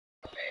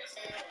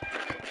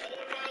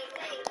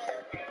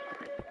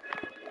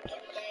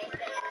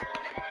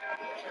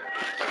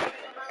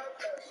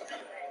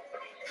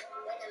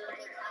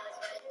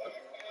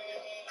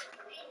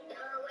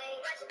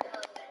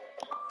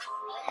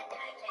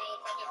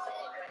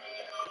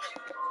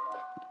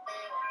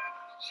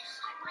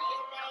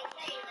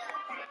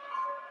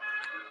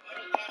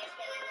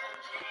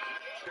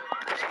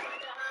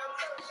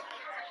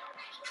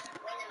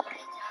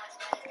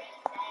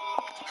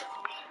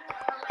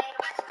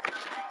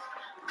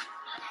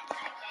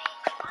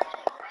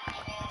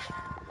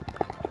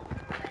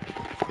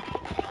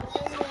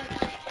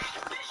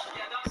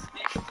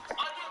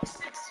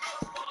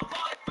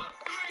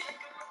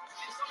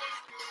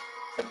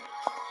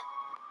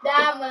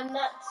 Damn, and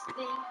that's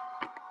the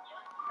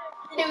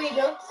Louis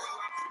does.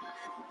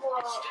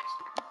 What?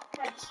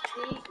 That's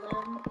deep,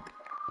 man.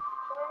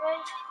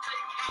 Alright.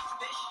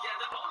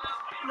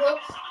 Look,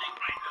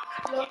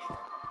 look.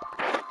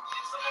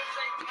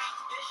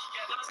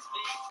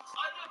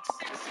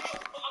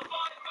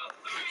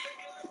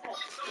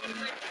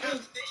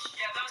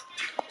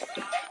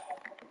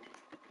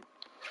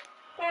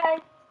 Okay.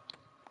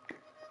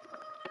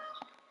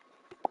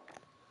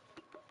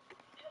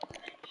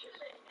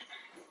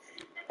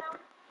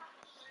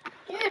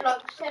 You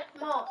like Seth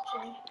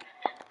Martin.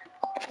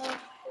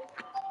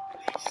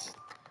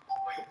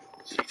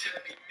 So you're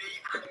telling me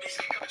and Miss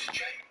can go to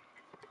jail?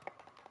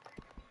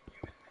 You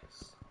and Miss.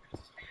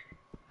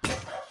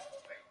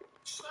 Wait.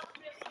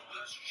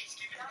 She's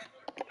giving it.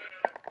 No,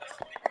 that's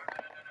not it, bro.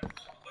 No.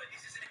 Wait,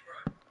 this isn't it, bro.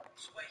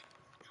 So wait.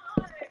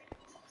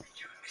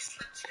 You and Miss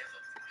slept together.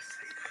 I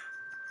say that.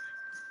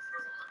 Bro,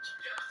 I'm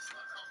actually gassed.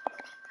 I can't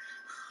believe it.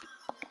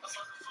 That's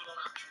like a full-on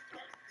actual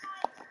thing.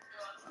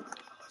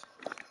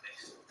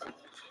 This. We've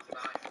all talked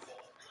about it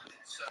before.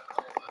 Sir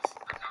called us,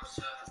 and now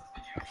Sir has the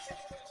video and he said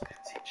he's going to the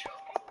teacher.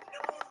 No,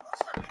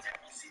 it's not. You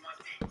definitely see my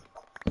dick.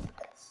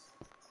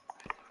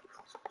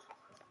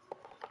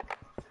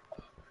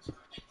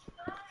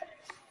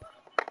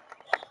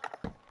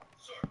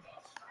 Sorry,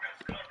 boss.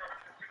 Can I grab a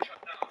quick chat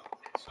now?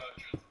 It's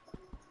urgent.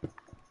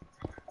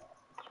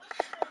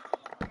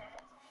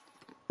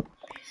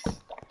 Please,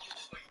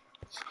 just wait.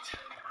 So you're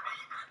telling me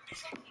and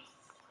Miss can...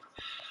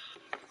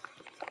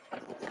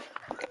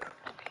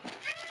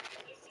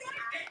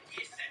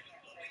 Yes, sir,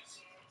 boys.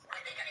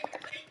 Right, they're getting the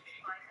baby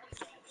on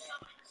school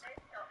sites.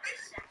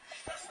 Miss,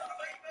 that's not a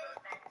vapor.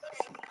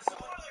 That's a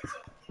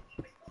highlighter.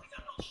 Boys,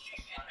 I'm not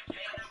stupid,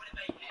 okay? I know what a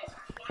vape is.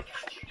 Why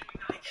catch you doing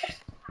that again?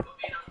 We'll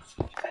be in after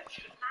school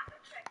detention.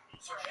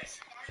 Sorry, miss.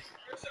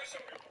 So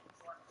sorry.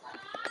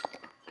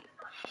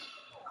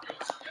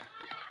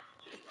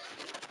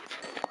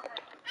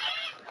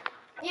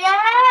 Yeah.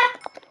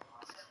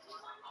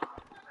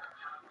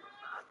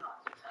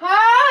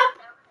 Huh?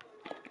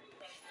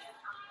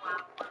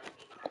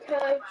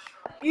 Okay.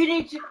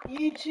 You two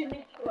need to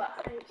go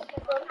out.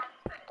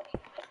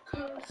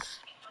 Because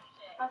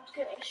I have to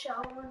get a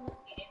shower.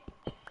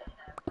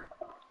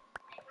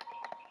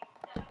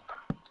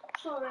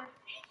 Sorry.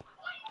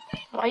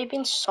 What are you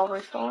being sorry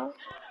for?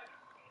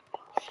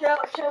 Shall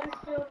we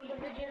film the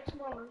video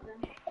tomorrow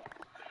then?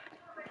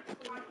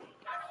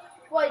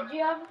 Wait, do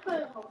you have a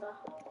phone holder?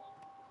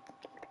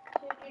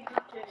 So you did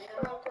do it,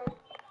 yeah. Okay.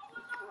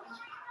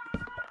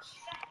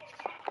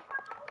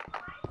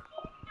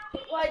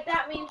 Wait,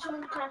 that means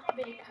someone can have to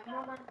be a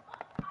cameraman.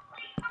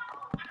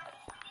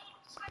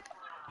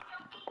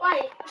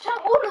 Wait, shall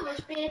all of us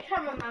be a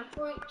cameraman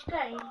for each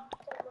game?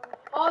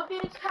 I'll be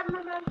a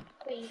cameraman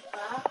for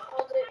FIFA,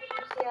 I'll do it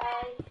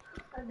GTA.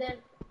 and then,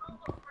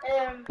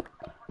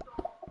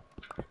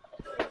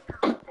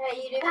 Hey,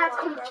 you do that's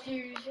the Minecraft.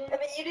 confusing. I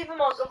mean, you do the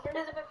Minecraft, and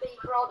do the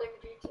FIFA, I'll do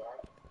the GTA.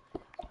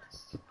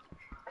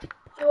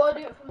 So I'll do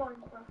it for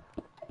Minecraft.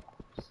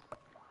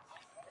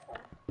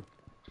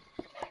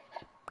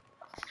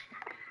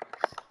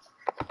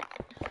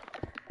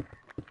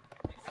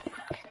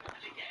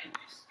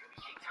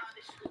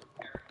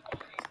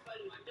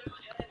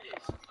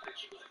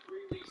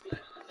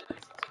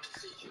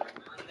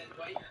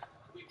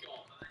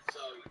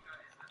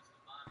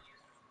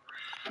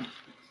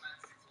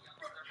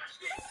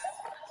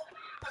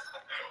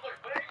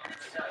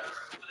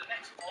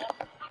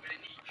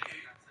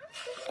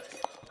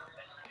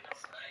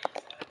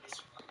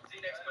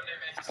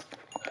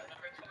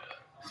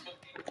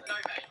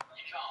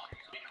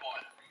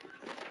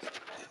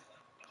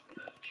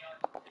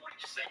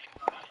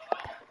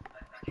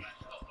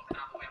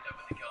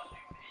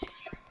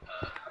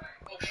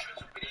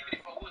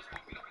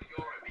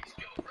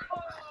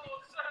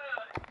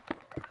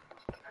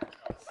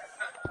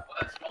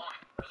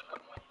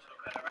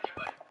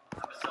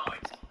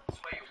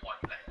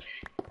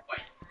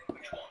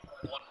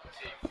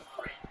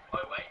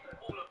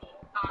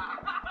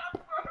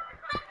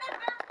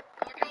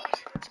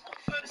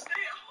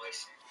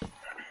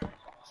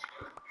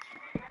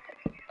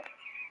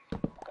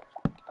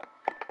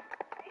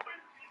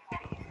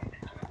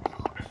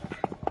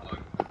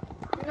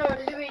 No,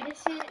 Louis,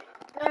 this is...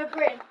 No,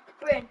 Bryn.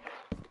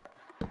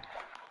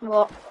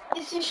 What?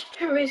 This is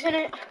true, isn't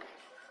it?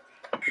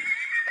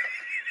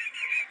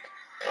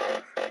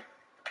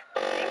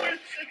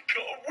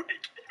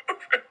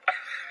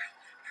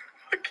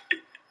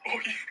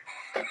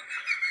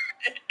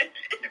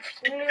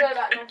 I'm gonna go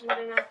back now to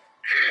dinner.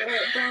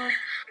 Bye.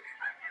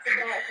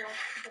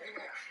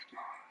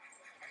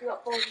 We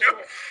got 4 minutes.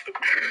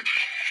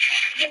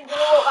 You can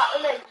walk back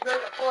with me, because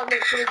we've got 4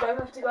 minutes, so we both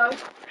have to go.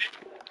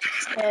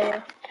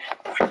 Yeah.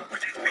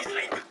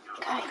 Okay.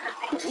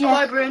 Yeah.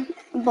 Bye, Bryn.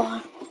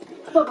 Bye.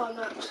 Bye-bye,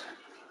 Max.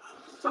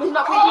 So he's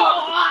not for you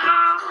tomorrow.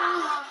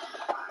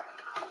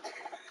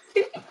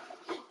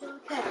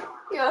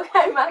 You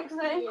okay, Max?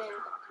 Yeah.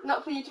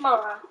 Not for you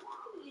tomorrow?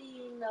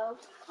 No.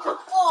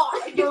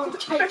 Oh, you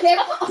take it.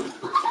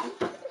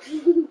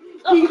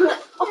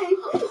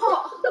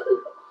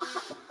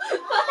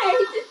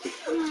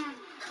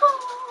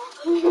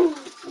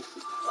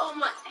 Oh,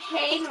 my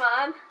head,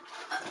 man.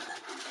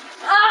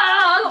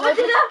 Ah,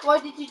 Why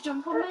did you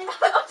jump on me?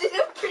 I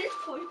didn't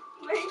pinpoint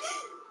me.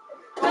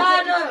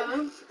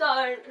 No,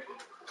 don't.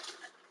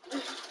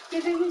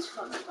 Give him his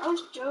phone. I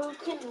was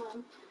joking,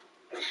 man.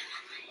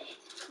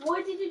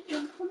 Why did you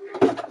jump on me?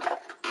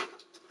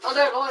 I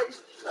don't like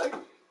this.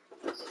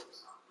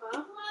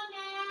 Huh?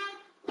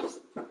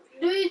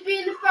 Louis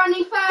being the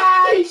funny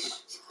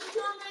face.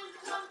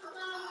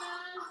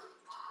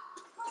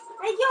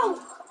 Hey, yo.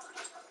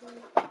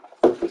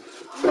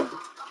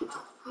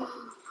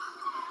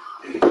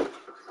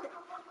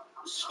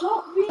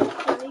 Stop being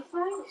funny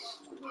face.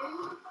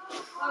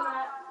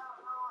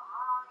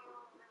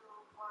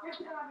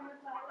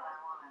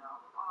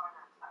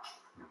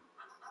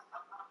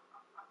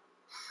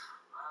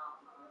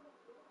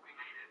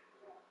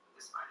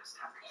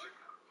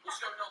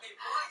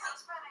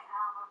 Spending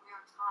half of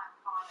your time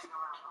finding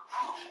around the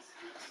halls.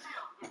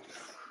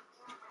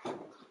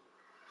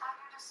 Have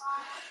you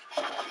decided?